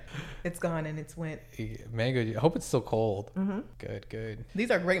 It's gone and it's went. Mango juice. I hope it's still cold. Mm-hmm. Good.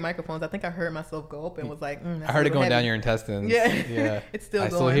 These are great microphones. I think I heard myself go up and was like, I heard it going down your intestines. Yeah. It's still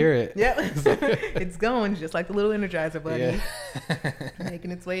going. I still hear it. Yeah. It's going just like the little Energizer buddy. Yeah.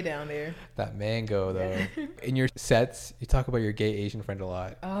 Making its way down there. That mango, though. In your sets, you talk about your gay Asian friend a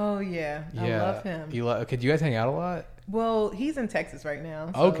lot. Oh, yeah. I love him. Could you guys hang out a lot? Well, he's in Texas right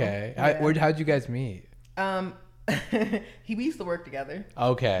now. So, okay. Yeah. How'd you guys meet? We used to work together.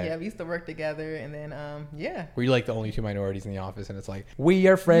 Okay. Yeah, we used to work together, and then Were you like the only two minorities in the office, and it's like, we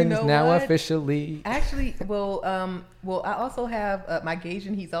are friends now officially? Actually, well, I also have my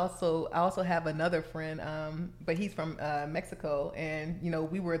Gaysian. I also have another friend, but he's from Mexico, and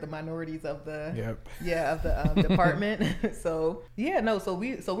we were the minorities of the of the department. So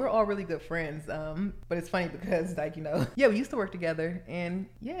we're all really good friends. But it's funny because we used to work together, and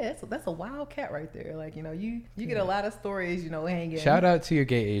that's a wild cat right there. Like you get a lot of stories, hanging. Shout out to your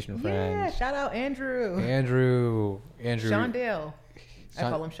gay Asian friend. Yeah, shout out Andrew. Shondale. I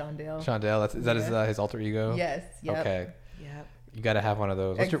call him Shondale. Shondale. Is that his alter ego? Yes. Yep. Okay. Yep. You gotta have one of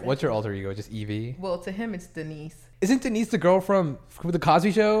those. What's your alter ego? Just Evie? Well, to him it's Denise. Isn't Denise the girl from the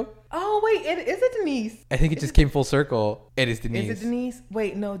Cosby Show? Oh wait, is it Denise? I think it just came full circle. It is Denise. Is it Denise?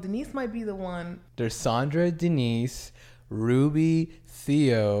 Wait, no, Denise might be the one. There's Sandra, Denise, Ruby,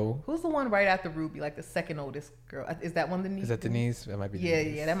 Theo. Who's the one right after Ruby, like the second oldest girl? Is that one Denise? Is that Denise? That might be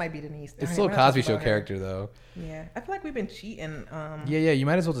Denise. Yeah, that might be Denise. It's still a Cosby Show character, though. Yeah. I feel like we've been cheating. Yeah, you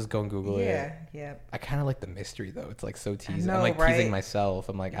might as well just go and Google it. Yeah. I kind of like the mystery, though. It's like so teasing. I know, I'm like right? teasing myself.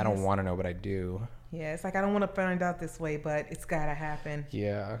 I'm like, I don't want to know, but I do. Yeah, it's like I don't want to find out this way, but it's gotta happen.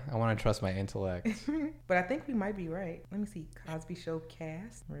 Yeah, I want to trust my intellect. But I think we might be right. Let me see. Cosby Show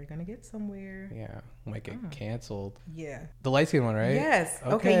cast. We're gonna get somewhere. Yeah, might get canceled. Yeah. The light skin one, right? Yes.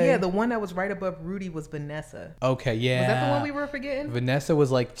 Okay. Yeah, the one that was right above Rudy was Vanessa. Okay. Yeah. Was that the one we were forgetting? Vanessa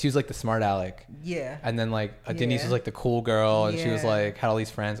was she was like the smart aleck. Yeah. And then Denise was like the cool girl, and she was like had all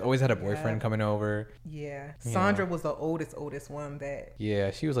these friends. Always had a boyfriend coming over. Yeah. Sandra was the oldest one that.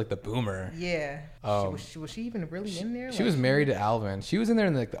 Yeah, she was like the boomer. Yeah. Was she even really in there? She was married to Alvin. She was in there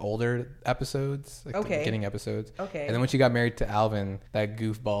in the older episodes, the beginning episodes. Okay. And then when she got married to Alvin, that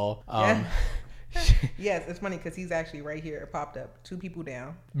goofball. Yes, it's funny because he's actually right here. It popped up 2 people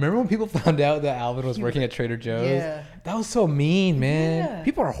down. Remember when people found out that Alvin was working at Trader Joe's? Yeah. That was so mean, man. Yeah.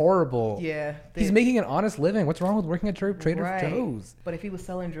 People are horrible. Yeah. He's making an honest living. What's wrong with working at Trader Joe's? But if he was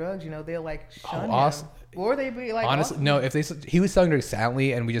selling drugs, they'll shun him. Or they'd be like, honestly, no. If he was selling drugs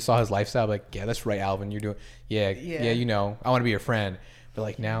silently, and we just saw his lifestyle, yeah, that's right, Alvin. You're doing, yeah. I want to be your friend.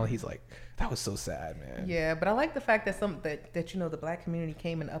 But now he's like, that was so sad, man. Yeah, but I like the fact that that the black community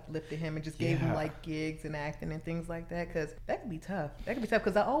came and uplifted him and just gave him gigs and acting and things like that, because that could be tough.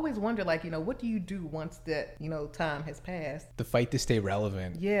 Because I always wonder, what do you do once that time has passed? The fight to stay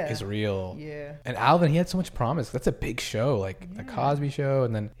relevant is real. Yeah. And Alvin, he had so much promise. That's a big show, the Cosby Show,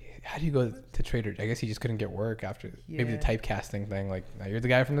 and then how do you go to Trader? I guess he just couldn't get work after maybe the typecasting thing. Now you're the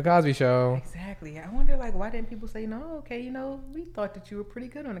guy from the Cosby Show. Exactly. I wonder why didn't people say no? Okay, we thought that you were pretty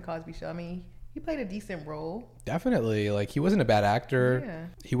good on the Cosby Show. I mean, he played a decent role. Definitely. Like, he wasn't a bad actor. Yeah.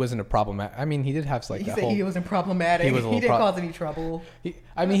 He wasn't a problem. I mean, he did have like He that said whole. he wasn't problematic. He was a He little didn't cause any trouble.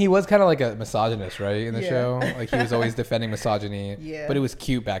 I mean, he was kind of like a misogynist, right, in the Yeah. show. Like, he was always defending misogyny. Yeah. But it was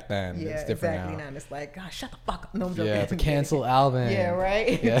cute back then. Yeah, It's different exactly. now. Now it's like, God, shut the fuck up. No, I'm joking. Yeah, to cancel Alvin. Yeah,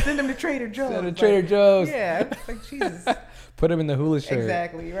 right. Yeah. Send him to Trader Joe's. Send him to Like, Trader Joe's. Yeah, it's like Jesus. Put him in the hula shirt.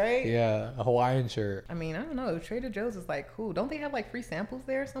 Exactly, right? Yeah, a Hawaiian shirt. I mean, I don't know. Trader Joe's is like cool. Don't they have like free samples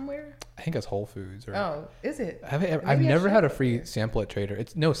there somewhere? I think it's Whole Foods. Or, Oh, is it? I've Maybe I never had a should. free sample at Trader.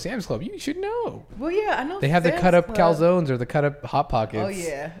 It's no Sam's Club. You should know. Well, yeah, I know. They have the Sam's cut up Club- calzones or the cut up hot pockets. Oh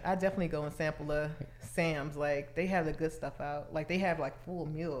yeah, I definitely go and sample a Sam's. Like they have the good stuff out. Like they have like full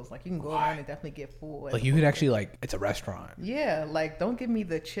meals. Like you can go around and definitely get full. Like you could actually like it's a restaurant. Yeah, like don't give me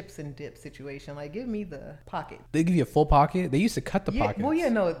the chips and dip situation. Like give me the pocket. They give you a full pocket. They used to cut the Yeah, pockets. well, yeah,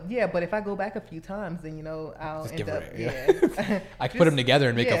 no, yeah, but if I go back a few times, then I'll Just end give up. it, Yeah, I could put them together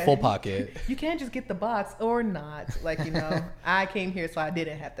and make a yeah. full pocket. You can't just get the box or not. Like I came here so I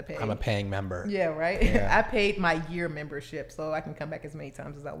didn't have to pay. I'm a paying member. Yeah, right. Yeah. I paid my year membership, so I can come back as many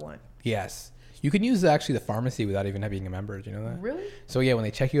times as I want. Yes. You can use actually the pharmacy without even being a member. Do you know that? Really? So yeah, when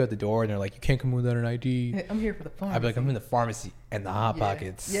they check you at the door and they're like, you can't come without an ID. I'm here for the pharmacy. I'd be like, I'm in the pharmacy and the hot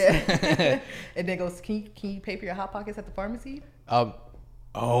pockets. Yeah. And then goes, can you pay for your hot pockets at the pharmacy?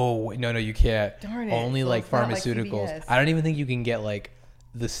 Oh no, you can't. Darn it. Only So like it's not like pharmaceuticals. CVS. I don't even think you can get like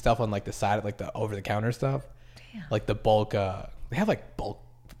the stuff on like the side, like the over the counter stuff. Damn. Like the bulk. They have like bulk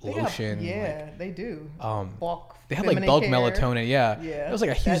They have- lotion. yeah, they do. Like, Bulk. they have like feminine bulk care. melatonin. Yeah. Yeah, It was like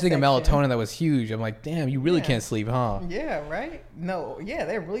a huge that thing of section. melatonin that was huge. I'm like, damn, you really Yeah. can't sleep, huh? Yeah, right? No, yeah,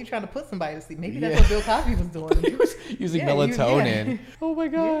 they're really trying to put somebody to sleep. Maybe that's Yeah. what Bill Cosby was doing. He was using Yeah, melatonin. yeah. Oh my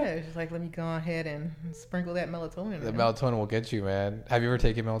god. Yeah, it's just like, let me go ahead and sprinkle that melatonin The in. melatonin will get you, man. Have you ever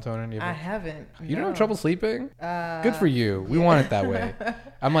taken melatonin? I haven't. You don't no. have trouble sleeping? Uh, Good for you. We yeah. want it that way.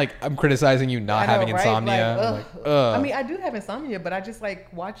 I'm criticizing you not I know, having right? insomnia. Like, I'm ugh. like, ugh. I mean, I do have insomnia, but I just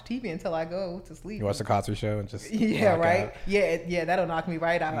like watch TV until I go to sleep. You watch the Cosby Show and just Yeah, knock right. out. Yeah, that'll knock me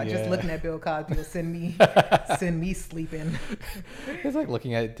right out. Yeah. Just looking at Bill Cosby will send me sleeping. It's like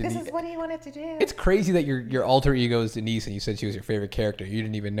looking at This Denise. is what he wanted to do. It's crazy that your alter ego is Denise and you said she was your favorite character. You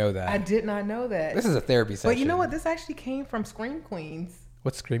didn't even know that. I did not know that. This is a therapy session. But you know what? This actually came from Scream Queens.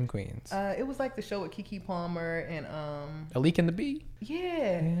 What's Scream Queens? It was like the show with Keke Palmer and A Leak in the Bee?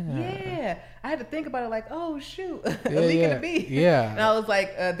 yeah. I had to think about it like, oh shoot, a Yeah, leak in yeah, the bee. yeah. And I was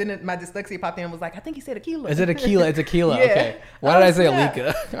like, my dyslexia popped in and was like, I think he said Aquila. Is it Aquila? It's Aquila. Yeah. Okay. Why did I say snap.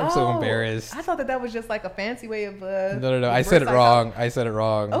 Alika? I'm so Oh, embarrassed. I thought that was just like a fancy way of. No. I said it wrong. I said it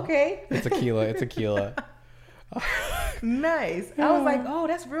wrong. Okay. It's Aquila. It's Aquila. Nice. I was like, oh,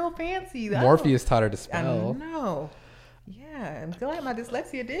 that's real fancy. I don't- Morpheus taught her to I spell. know. Yeah, I'm glad my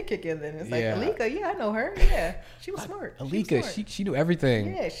dyslexia did kick in. Then it's like Yeah. Alika. Yeah, I know her. Yeah, she was smart. She was Alika, smart. she knew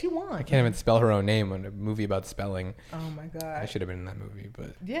everything. Yeah, she won. I can't even spell her own name on a movie about spelling. Oh my I god. should have been in that movie,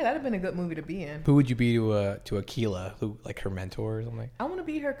 but Yeah, that'd have been a good movie to be in. who would you be to Aquila? Who, like her mentor or something? I want to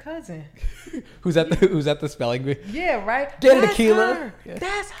be her cousin. Who's at the spelling bee? Yeah, right. Get it, That's Aquila. her. Yeah.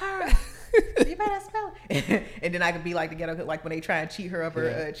 That's her. You better spell it. And then I could be like together, like when they try and cheat her of her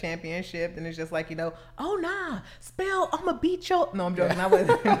Yeah. championship, and it's just like oh nah, spell. I'ma beat your. No, I'm joking. I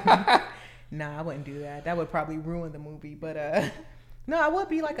wouldn't. Nah, I wouldn't do that. That would probably ruin the movie. But no, I would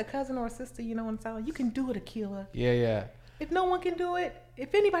be like a cousin or a sister. You know what I'm saying? You can do it, Aquila. Yeah. If no one can do it,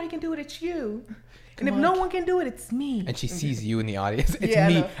 if anybody can do it, it's you. Come And if on, no one can do it, it's me. And she sees you in the audience. It's Yeah, I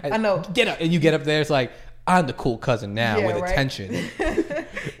me. know. I know. Get up, and you get up there. It's like I'm the cool cousin now Yeah, with right? attention.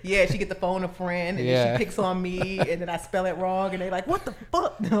 Yeah, she get the phone a friend, and Yeah. then she picks on me, and then I spell it wrong, and they like, "What the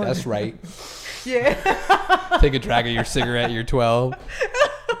fuck?" No, That's right. Yeah, Take a drag of your cigarette. You're 12.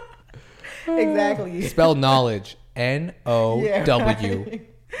 exactly. Spell knowledge. NOW. Yeah, right.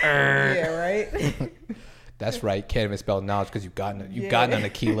 Yeah, right. That's right. Can't even spell knowledge because you've gotten Yeah. an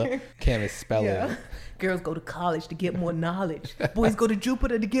Aquila. Can't even spell Yeah. it. Girls go to college to get more knowledge. Boys go to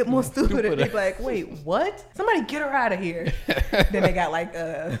Jupiter to get more stupid. They're like, wait, what? Somebody get her out of here. Then they got like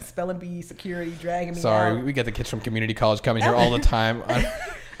spelling bee security dragging me Sorry, out. we get the kids from community college coming here all the time.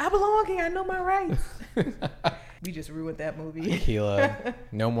 I belong here. I know my rights. We just ruined that movie. Aquila.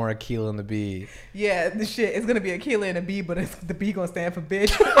 No more Aquila and the Bee. Yeah, the shit. It's gonna be Aquila and a B, but the B gonna stand for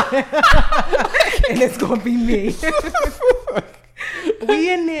bitch, and it's gonna be me.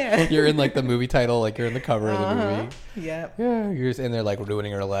 We in there. You're in like the movie title, like you're in the cover of the movie. Yep. Yeah, you're just in there like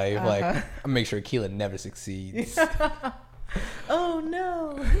ruining her life. Like, Uh-huh. I'm make sure Aquila never succeeds. Oh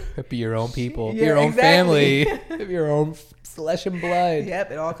no. Be your own people. Be Yeah, your own exactly. family. Be your own flesh and blood.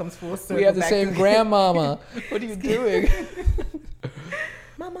 Yep. It all comes full circle. We have the back same to- grandmama. What are you doing?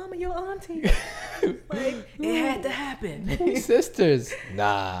 My mama, your auntie. Like, it had to happen. We sisters.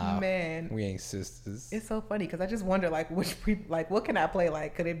 Nah. Man. We ain't sisters. It's so funny because I just wonder, like, what can I play?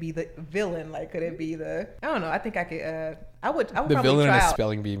 Like, could it be the villain? Like, could it be I don't know. I think I could, I would the probably villain in try a out.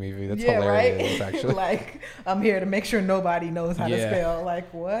 spelling bee movie. That's Yeah, hilarious, right? actually. Like, I'm here to make sure nobody knows how to Yeah. spell.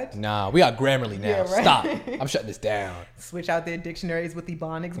 Like, what? Nah, we got Grammarly now. Yeah, right. Stop. I'm shutting this down. Switch out their dictionaries with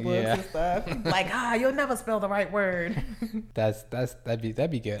Ebonics books Yeah. and stuff. Like, you'll never spell the right word.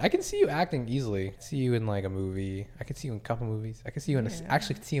 That'd be good. I can see you acting easily. I can see you in like a movie. I can see you in a couple movies. I can see you in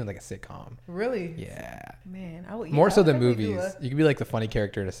actually see you in like a sitcom. Really? Yeah. Man, I would More so I'll than definitely do movies. You could be like the funny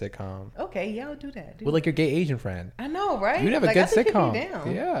character in a sitcom. Okay, yeah, I'll do that. With like your gay Asian friend. I know, right? You'd have a Like, good I think he'd be sitcom.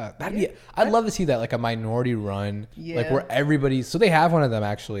 down. Yeah. I'd love to see that, like a minority run. Yeah. Like where everybody's, so they have one of them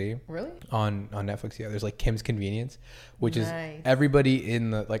actually. Really? On Netflix. Yeah. There's like Kim's Convenience, which Nice. is everybody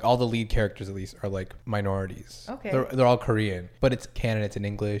in the, like all the lead characters at least are like minorities. Okay. They're all Korean, but it's canon, it's in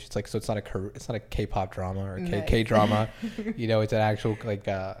English. It's like, so it's not a K-pop drama or Nice. K drama. You know, it's an actual like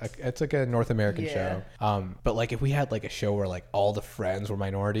it's like a North American Yeah. show. But like if we had like a show where like all the friends were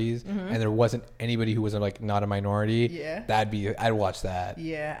minorities and there wasn't anybody who wasn't like not a minority, Yeah. I'd watch that.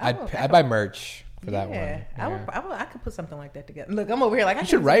 Yeah. I'd buy merch for that one. I could put something like that together. Look, I'm over here like You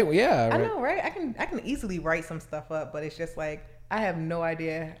should write. Yeah. I right. know, right? I can easily write some stuff up, but it's just like I have no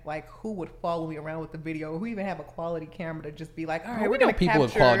idea like who would follow me around with the video, who even have a quality camera to just be like, all right, We we're know gonna people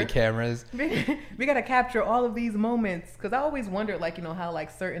with capture- quality cameras. we gotta capture all of these moments because I always wondered, like, you know how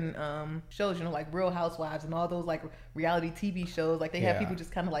like certain shows, you know, like Real Housewives and all those like reality TV shows, like they have Yeah. people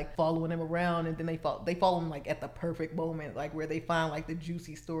just kind of like following them around, and then they follow them like at the perfect moment, like where they find like the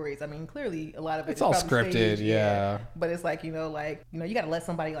juicy stories. I mean, clearly a lot of it It's is all probably scripted, staged, yeah. But it's like, you gotta let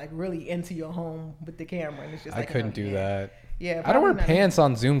somebody like really into your home with the camera, and it's just I like, couldn't do that. Yeah, I don't wear probably not. pants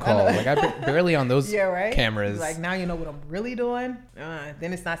on Zoom call. Like I barely on those Yeah, right. cameras. Like now you know what I'm really doing.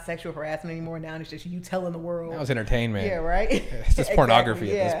 Then it's not sexual harassment anymore. Now it's just you telling the world. That was entertainment. Yeah, right. It's just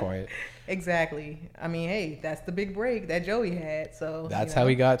pornography at this point. Exactly. I mean, hey, that's the big break that Joey had. So That's how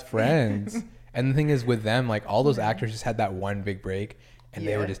he got Friends. And the thing is with them, like all those actors just had that one big break, and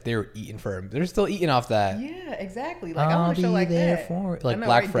they were eating for him. They're still eating off that. Yeah, exactly. Like I I'll want a show be like there that. for it. Like I know,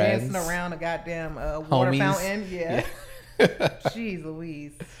 Black right? Friends. Dancing around a goddamn water Homies. fountain. Yeah. Jeez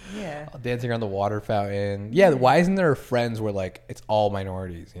Louise. Yeah. Dancing around the water fountain. Yeah, why isn't there friends where like it's all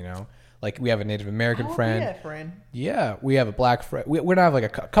minorities, you know? Like we have a Native American friend. Yeah, friend. Yeah, we have a black friend. We're gonna have like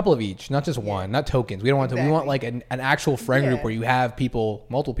a couple of each, not just one, not tokens. We don't want to. We want like an actual friend group Yeah. where you have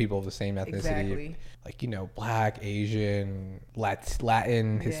multiple people of the same ethnicity. Exactly. Like, you know, black, Asian,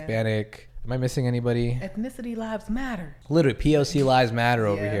 Latin, Hispanic. Am I missing anybody? Ethnicity lives matter. Literally, POC lives matter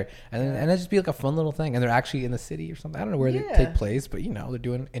over Yeah. here, and that'd just be like a fun little thing. And they're actually in the city or something. I don't know where they Yeah. take place, but you know, they're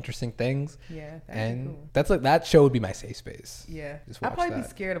doing interesting things. Yeah, that'd be and cool. that's like that show would be my safe space. Yeah, Just I'd watch probably that. be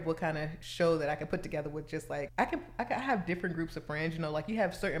scared of what kind of show that I could put together with just like I have different groups of friends. You know, like you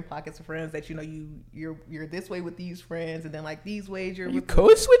have certain pockets of friends that you know you're this way with these friends, and then like these ways you're Are you with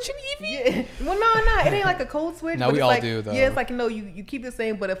code switching, Evie? Yeah. Well, no, it ain't like a code switch. No, but we it's all like, do, though. Yeah, it's like, you know, you keep the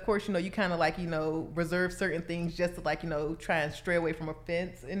same, but of course, you know, you kind of like, you know, reserve certain things just to like, you know, try and stray away from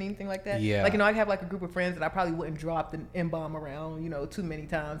offense and anything like that. Yeah. Like, you know, I have like a group of friends that I probably wouldn't drop the M-bomb around, you know, too many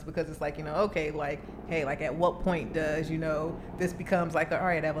times because it's like, you know, okay, like, hey, like at what point does, you know, this becomes like, all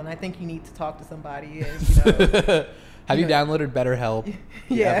right, Evelyn, I think you need to talk to somebody and, you know. Have you downloaded BetterHelp?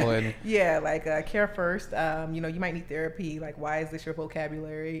 Yeah, Evelyn? yeah, like care first. You know, you might need therapy. Like, why is this your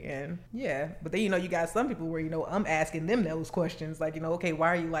vocabulary? And yeah, but then you know, you got some people where you know I'm asking them those questions. Like, you know, okay, why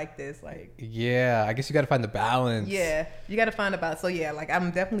are you like this? Like, Yeah, I guess you got to find the balance. yeah, you got to find about. So yeah, like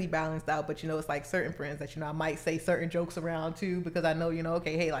I'm definitely balanced out, but you know, it's like certain friends that you know I might say certain jokes around too because I know you know,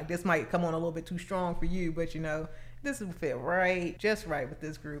 okay, hey, like this might come on a little bit too strong for you, but you know. This will fit just right with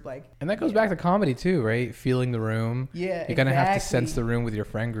this group. Like, And that goes back to comedy too, right? Feeling the room. Yeah, You're going to have to exactly. sense the room with your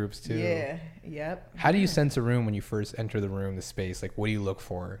friend groups too. yeah, yep. How do you sense a room when you first enter the room, the space? Like, what do you look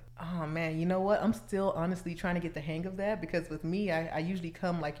for? Oh man, you know what? I'm still honestly trying to get the hang of that because with me, I usually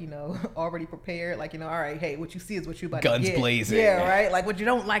come like, you know, already prepared. Like, you know, all right, hey, what you see is what you about Guns to get. blazing. Yeah, right? Like what you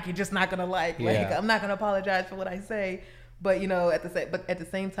don't like, you're just not gonna like. Like Yeah. I'm not gonna apologize for what I say. But you know, at the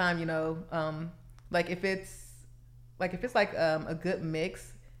same time, you know, like if it's like a good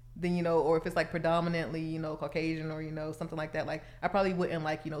mix, then you know, or if it's like predominantly, you know, Caucasian or you know something like that, like I probably wouldn't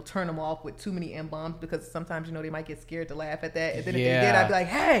like, you know, turn them off with too many M-bombs because sometimes you know they might get scared to laugh at that, and then if they did, Yeah. I'd be like,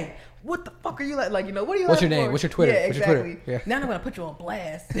 hey, what the fuck are you like you know, what are you? What's your laughing name? for? What's your Twitter? Yeah, What's your exactly. Twitter? Yeah. Now I'm gonna put you on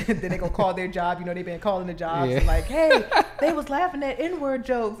blast. Then they gonna call their job. You know, they've been calling the jobs Yeah. and like, hey, they was laughing at N-word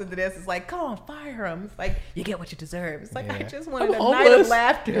jokes, and then it's like, come on, fire them. It's like you get what you deserve. It's like I Yeah. just wanted I'm a night of homeless.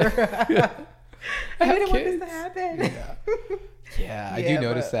 laughter. I have didn't want this kids. to happen. Yeah, I Yeah, do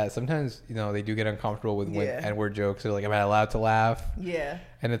notice but- that sometimes, they do get uncomfortable with when Yeah. N-word jokes. They're like, am I allowed to laugh? Yeah.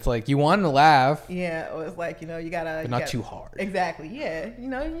 And it's like, you want to laugh, Yeah. Or it's like, you gotta. but not too hard. Exactly. Yeah.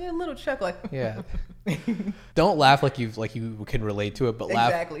 You're a little chuckle. Like, Yeah. Don't laugh like you can relate to it, but laugh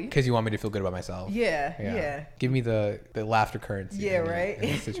Exactly. because you want me to feel good about myself. Yeah. Give me the laughter currency. Yeah, I need right. In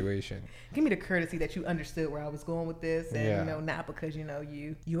this situation. Give me the courtesy that you understood where I was going with this, and Yeah. not because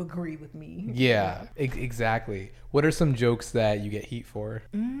you agree with me. Yeah, exactly. What are some jokes that you get heat for,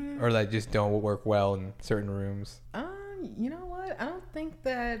 or that just don't work well in certain rooms? You know what? I don't think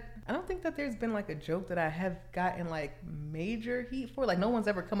that there's been like a joke that I have gotten like major heat for. Like no one's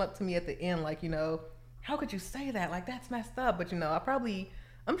ever come up to me at the end like, how could you say that? Like that's messed up. But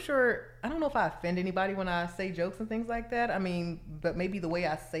I'm sure, I don't know if I offend anybody when I say jokes and things like that. I mean, but maybe the way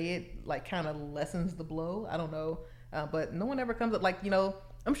I say it like kind of lessens the blow. I don't know. But no one ever comes up like,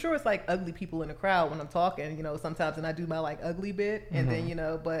 I'm sure it's like ugly people in the crowd when I'm talking, sometimes, and I do my like ugly bit, and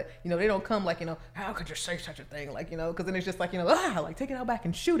then, but they don't come like, how could you say such a thing? Like, because then it's just like, like take it out back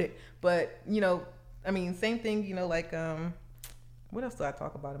and shoot it. But, I mean, same thing, like, what else do I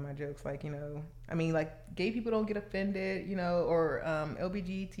talk about in my jokes? Like, I mean, like gay people don't get offended, or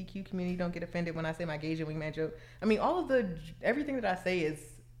LGBTQ community don't get offended when I say my gay and wingman joke. I mean, everything that I say is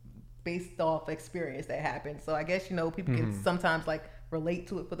based off experience that happened. So I guess, people can sometimes like relate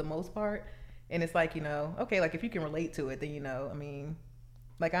to it for the most part. And it's like, okay, like if you can relate to it, then, I mean,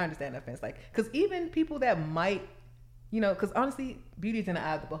 like I understand the offense. Like, cause even people that might, cause honestly, beauty is in the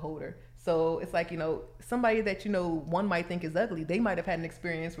eye of the beholder. So it's like, somebody that, one might think is ugly, they might have had an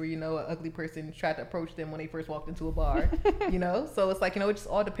experience where, an ugly person tried to approach them when they first walked into a bar, So it's like, it just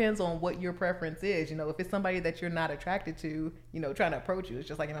all depends on what your preference is. If it's somebody that you're not attracted to, trying to approach you, it's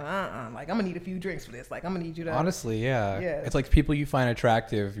just like, like I'm gonna need a few drinks for this. Like, I'm gonna need you to. Honestly, yeah. Yeah. It's like people you find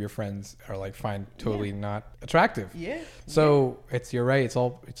attractive, your friends are like find totally not attractive. Yeah. So you're right. It's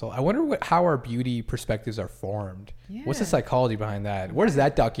all, I wonder how our beauty perspectives are formed. What's the Yeah. psychology behind that? Where's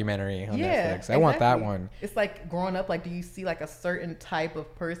that documentary on Netflix? I want that exactly. one. It's like growing up, like do you see like a certain type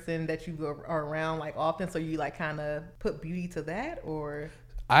of person that you are around like often, so you like kind of put beauty to that? Or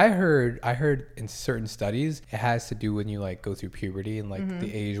I heard in certain studies it has to do when you like go through puberty and like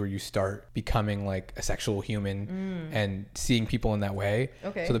the age where you start becoming like a sexual human and seeing people in that way.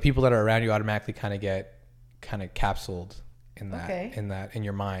 Okay. So the people that are around you automatically kind of get capsuled in that Okay. in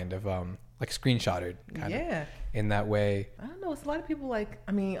your mind of like screenshotted kind of yeah. in that way. I don't know. It's a lot of people like,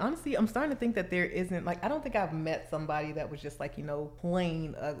 I mean, honestly, I'm starting to think that there isn't like, I don't think I've met somebody that was just like,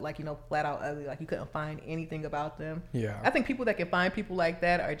 plain, like, flat out ugly. Like you couldn't find anything about them. Yeah. I think people that can find people like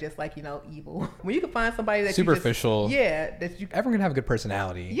that are just like, evil. When you can find somebody that Superficial. that you, Everyone can have a good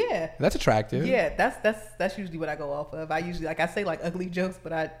personality. yeah. That's attractive. Yeah, that's usually what I go off of. I usually I say like ugly jokes,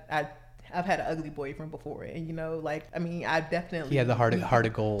 but I've had an ugly boyfriend before, and like I mean I definitely He had the heart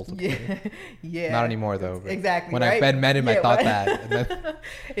of gold. Yeah, yeah. Not anymore though. but Exactly. When right? I met him, I Yeah, thought right. that. And then,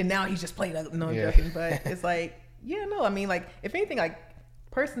 And now he's just playing ugly. No, I'm Yeah. joking, but it's like I mean like if anything like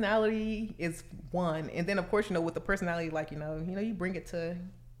personality is one, and then of course with the personality like you bring it to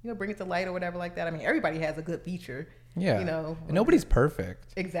bring it to light or whatever like that. I mean everybody has a good feature. yeah. And nobody's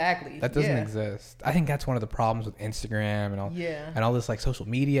perfect. Exactly. That doesn't yeah. exist. I think that's one of the problems with Instagram and all Yeah. and all this like social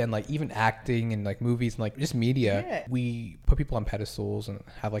media and like even acting and like movies and like just media. Yeah. We put people on pedestals and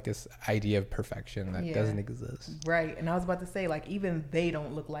have like this idea of perfection that Yeah. doesn't exist. Right, and I was about to say, like, even they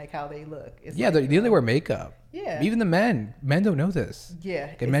don't look like how they look. It's Yeah, like, they wear makeup. Yeah. Even the men don't know this. Yeah,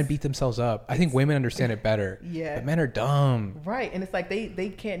 And men it's- beat themselves up. I think women understand it better. Yeah. But men are dumb. Right, and it's like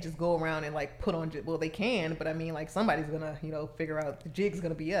they can't just go around and like put on. Well, they can, but I mean, like somebody's gonna figure out the jig's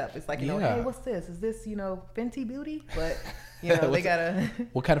gonna be up. It's like Yeah. hey, what's this? Is this Fenty Beauty? But they What's- gotta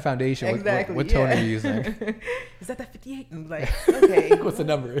What kind of foundation? exactly. What tone yeah. are you using? Is that 58? And like okay, What's the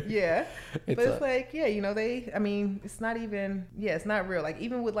number? Yeah, It's but it's a- like I mean, it's not even it's not real. Like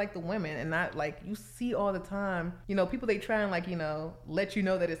even with like the women, and not like you see all the time, people they try and like let you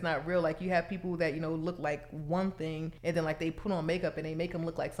know that it's not real. Like you have people that look like one thing, and then like they put on makeup and they make them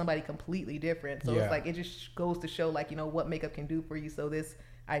look like somebody completely different. So Yeah. it's like it just goes to show like what makeup can do for you. So this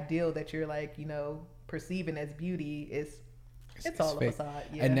ideal that you're like perceiving as beauty it's all a fake. facade.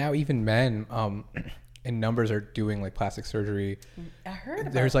 Yeah, And now even men in numbers are doing like plastic surgery. I heard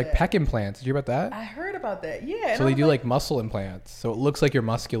about There's like that. pec implants. Did you hear about that? I heard about that. Yeah, and So I they was do like muscle implants. So it looks like you're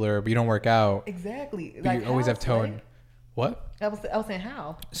muscular, but you don't work out. exactly. But Like you always how, have tone. like, What? I was saying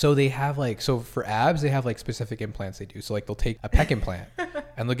how. So they have like, so for abs, they have like specific implants they do. So like they'll take a pec implant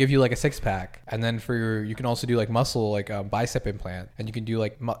and they'll give you like a 6-pack. And then you can also do like muscle, like bicep implant. And you can do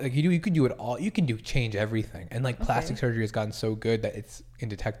like you can do it all. You can change everything. And like plastic surgery has gotten so good that it's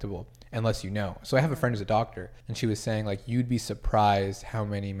indetectable. unless you know. So I have a friend who's a doctor, and she was saying like you'd be surprised how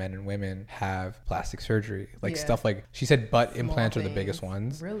many men and women have plastic surgery, like stuff like she said butt implants are the biggest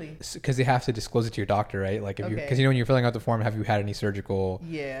ones. Really? Because they have to disclose it to your doctor, right? Like if you, because when you're filling out the form, have you had any surgical,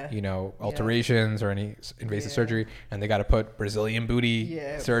 alterations or any invasive surgery? And they got to put Brazilian booty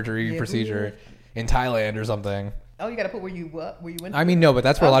surgery procedure in Thailand or something. Oh, you got to put where you went. I mean, no, but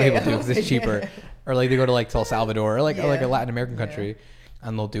that's where a lot of people do because it's cheaper. Or like they go to like El Salvador or like a Latin American country.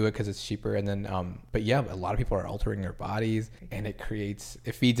 And they'll do it because it's cheaper. And then, but yeah, a lot of people are altering their bodies, and it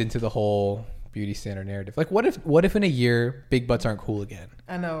feeds into the whole beauty standard narrative. Like, what if in a year big butts aren't cool again?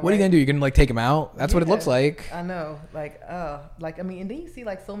 I know. What are you gonna do? You're gonna like take them out? That's what it looks like. I know. Like I mean, and then you see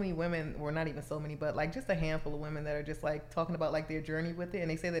like so many women, or not even so many, but like just a handful of women that are just like talking about like their journey with it,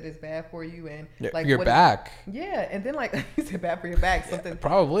 and they say that it's bad for you and like your back. And then like you said bad for your back, something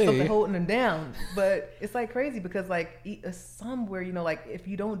probably holding them down. But it's like crazy because like somewhere, you know, like if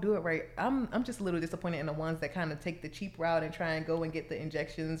you don't do it right, I'm just a little disappointed in the ones that kind of take the cheap route and try and go and get the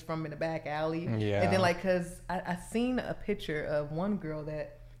injections from in the back alley. Yeah. And then like, cause I seen a picture of one girl that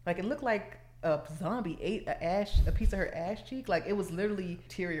like it looked like a zombie ate a piece of her ass cheek. Like it was literally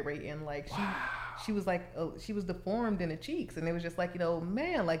deteriorating. Like she was like she was deformed in the cheeks, and it was just like, you know,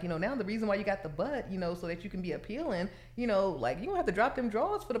 man, like, you know, now the reason why you got the butt, you know, so that you can be appealing, you know, like you don't have to drop them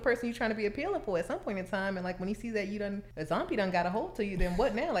drawers for the person you're trying to be appealing for at some point in time. And like when you see that a zombie done got a hold to you, then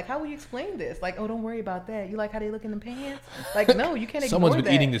what now? Like how will you explain this? Like, oh, don't worry about that. You like how they look in the pants? Like no, you can't. Someone's been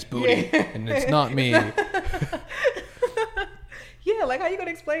that. Eating this booty, and it's not me. Yeah, like how you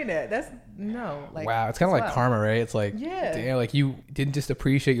gonna explain that? That's no. Like wow, it's kind of like karma, right? It's like damn, like you didn't just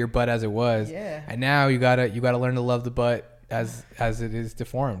appreciate your butt as it was, and now you gotta learn to love the butt as it is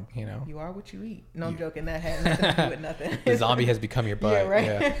deformed. You know, you are what you eat. No, I'm joking. That had nothing to do with nothing. The zombie has become your butt. Yeah, right.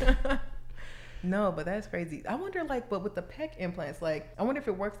 Yeah. No, but that's crazy. I wonder, like, but with the pec implants, like, I wonder if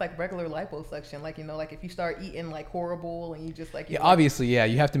it works like regular liposuction. Like, you know, like if you start eating like horrible and you just like, obviously,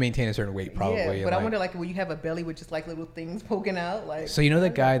 you have to maintain a certain weight probably. Yeah, but I wonder, like, will you have a belly with just like little things poking out? Like, so you know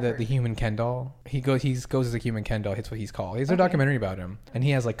that guy, the human Ken doll? He goes as a human Ken doll. That's what he's called. He's a documentary about him, and he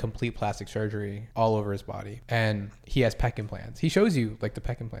has like complete plastic surgery all over his body, and he has pec implants. He shows you like the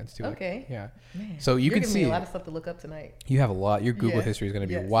pec implants too. Okay. Like, yeah. Man, so you can see me a lot of stuff to look up tonight. You have a lot. Your Google history is going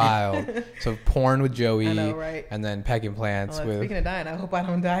to be wild. So porn with Joey. I know, right? And then pec implants with. Speaking of dying, I hope I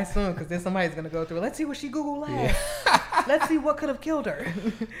don't die soon, because then somebody's gonna go through. Let's see what she Googled last. Yeah. Let's see what could have killed her.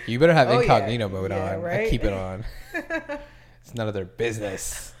 You better have incognito mode on. Right? I keep it on. It's none of their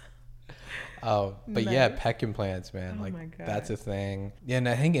business. Oh, but nice. Yeah, pec implants, man. Oh like my God. That's a thing. Yeah, and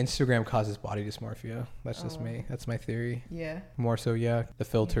I think Instagram causes body dysmorphia. That's just me. That's my theory. Yeah. More so, the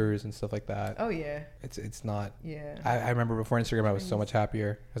filters and stuff like that. Oh yeah. It's not. Yeah. I remember before Instagram, I was so much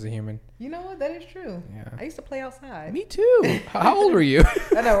happier as a human. You know what? That is true. Yeah. I used to play outside. Me too. How old were you?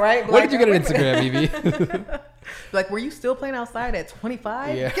 I know, right? When did you get an Instagram, Evie? Like, were you still playing outside at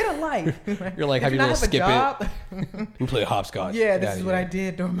 25? Yeah. Get a life. You're like, have you little skip it? We play hopscotch. Yeah, this is what I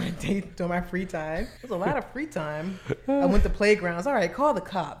did during my free time. It was a lot of free time. I went to playgrounds. All right, call the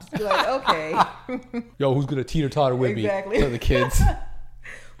cops. You're like, okay. Yo, who's gonna teeter-totter with me? Tell the kids.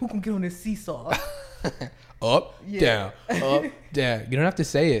 Who can get on this seesaw? Up, down, up, down. You don't have to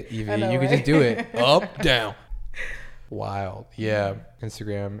say it, Evie. Know, you can just do it. Up, down. Wild. Yeah.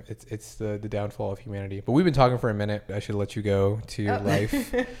 Instagram, it's the downfall of humanity. But we've been talking for a minute. I should let you go to your life.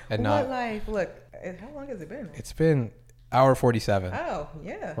 And what life? Look, how long has it been? It's been hour 47. Oh,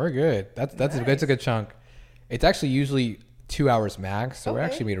 yeah. We're good. That's a good chunk. It's actually usually 2 hours max, so we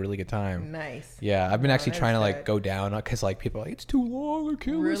actually made a really good time. Nice. Yeah, I've been actually trying to like go down because like people are like, it's too long. I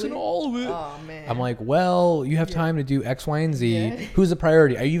can't listen to all of it. Oh man. I'm like, well, you have time to do X, Y, and Z. Yeah. Who's the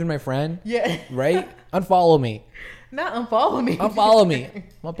priority? Are you even my friend? Yeah. Right? Unfollow me. Not unfollow me. Unfollow me. I'm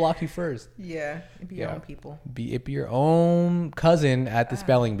gonna block you first. Yeah. Be your own people. Be your own cousin at the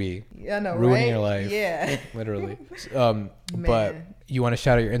spelling bee. Yeah, I know, ruining right? your life. Yeah. Literally. But you want to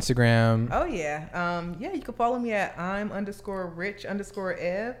shout out your Instagram? Oh yeah. Yeah, you can follow me at I'm_rich_ev,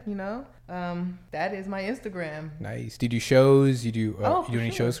 you know. That is my Instagram. Nice. Do you do shows? You do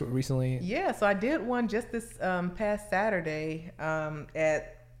any shows recently? Yeah, so I did one just this past Saturday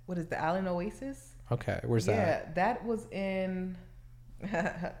at the Island Oasis. Okay, where's that? Yeah, that was in.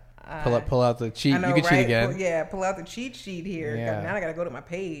 Pull out the cheat. Know, you can cheat again. Pull out the cheat sheet here. Yeah. Now I gotta go to my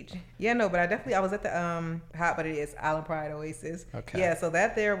page. Yeah, no, but I was at the Hot But It Is Island Pride Oasis. Okay. Yeah, so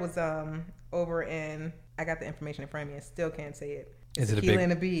that there was over in. I got the information in front of me and still can't say it. It's Is it Akila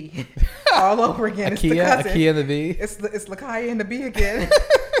and the Bee all over again. Akia and the Bee. It's Lakaya and the Bee again.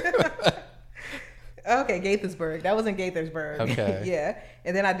 Okay, Gaithersburg. That was in Gaithersburg. Okay. Yeah.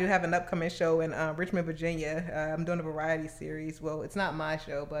 And then I do have an upcoming show in Richmond, Virginia. I'm doing a variety series. Well, it's not my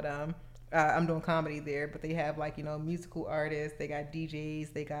show, but I'm doing comedy there. But they have like, musical artists. They got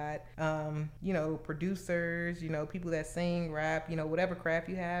DJs. They got, producers, people that sing, rap, whatever craft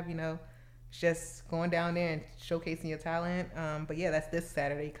you have, just going down there and showcasing your talent. But yeah, that's this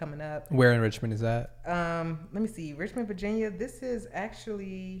Saturday coming up. Where in Richmond is that? Let me see. Richmond, Virginia. This is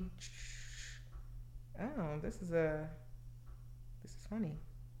actually, this is funny.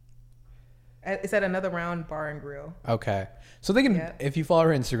 It's at Another Round Bar and Grill. Okay. So they can, Yep. if you follow her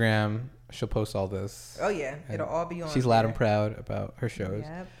Instagram, she'll post all this. Oh yeah, And it'll all be on. She's loud there. and proud about her shows.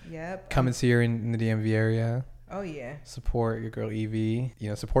 Yep. Come and see her in the DMV area. Oh yeah. Support your girl Evie.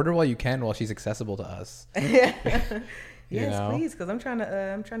 Support her while you can, while she's accessible to us. Yes, know? please, because I'm trying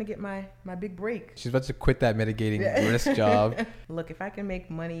to get my big break. She's about to quit that mitigating risk job. Look, if I can make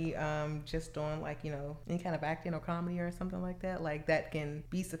money just on like any kind of acting or comedy or something like that can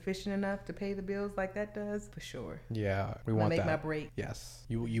be sufficient enough to pay the bills like that does, for sure. Yeah, we I'm want gonna make that. my break. Yes,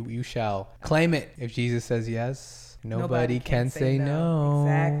 you shall claim it. If Jesus says yes, nobody can say no.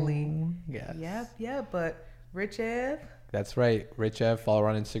 Exactly. Yes. Yep. But Rich Ev. That's right. Rich Ev, follow her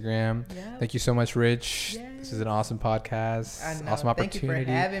on Instagram. Yep. Thank you so much, Rich. Yes. This is an awesome podcast. I know. Awesome opportunity. Thank you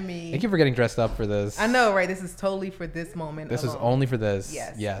for having me. Thank you for getting dressed up for this. I know, right? This is totally for this moment. This is alone. only for this.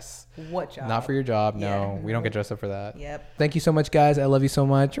 Yes. Yes. What job? Not for your job. No, Yeah. we don't get dressed up for that. Yep. Thank you so much, guys. I love you so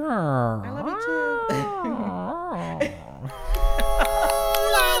much. I love you too.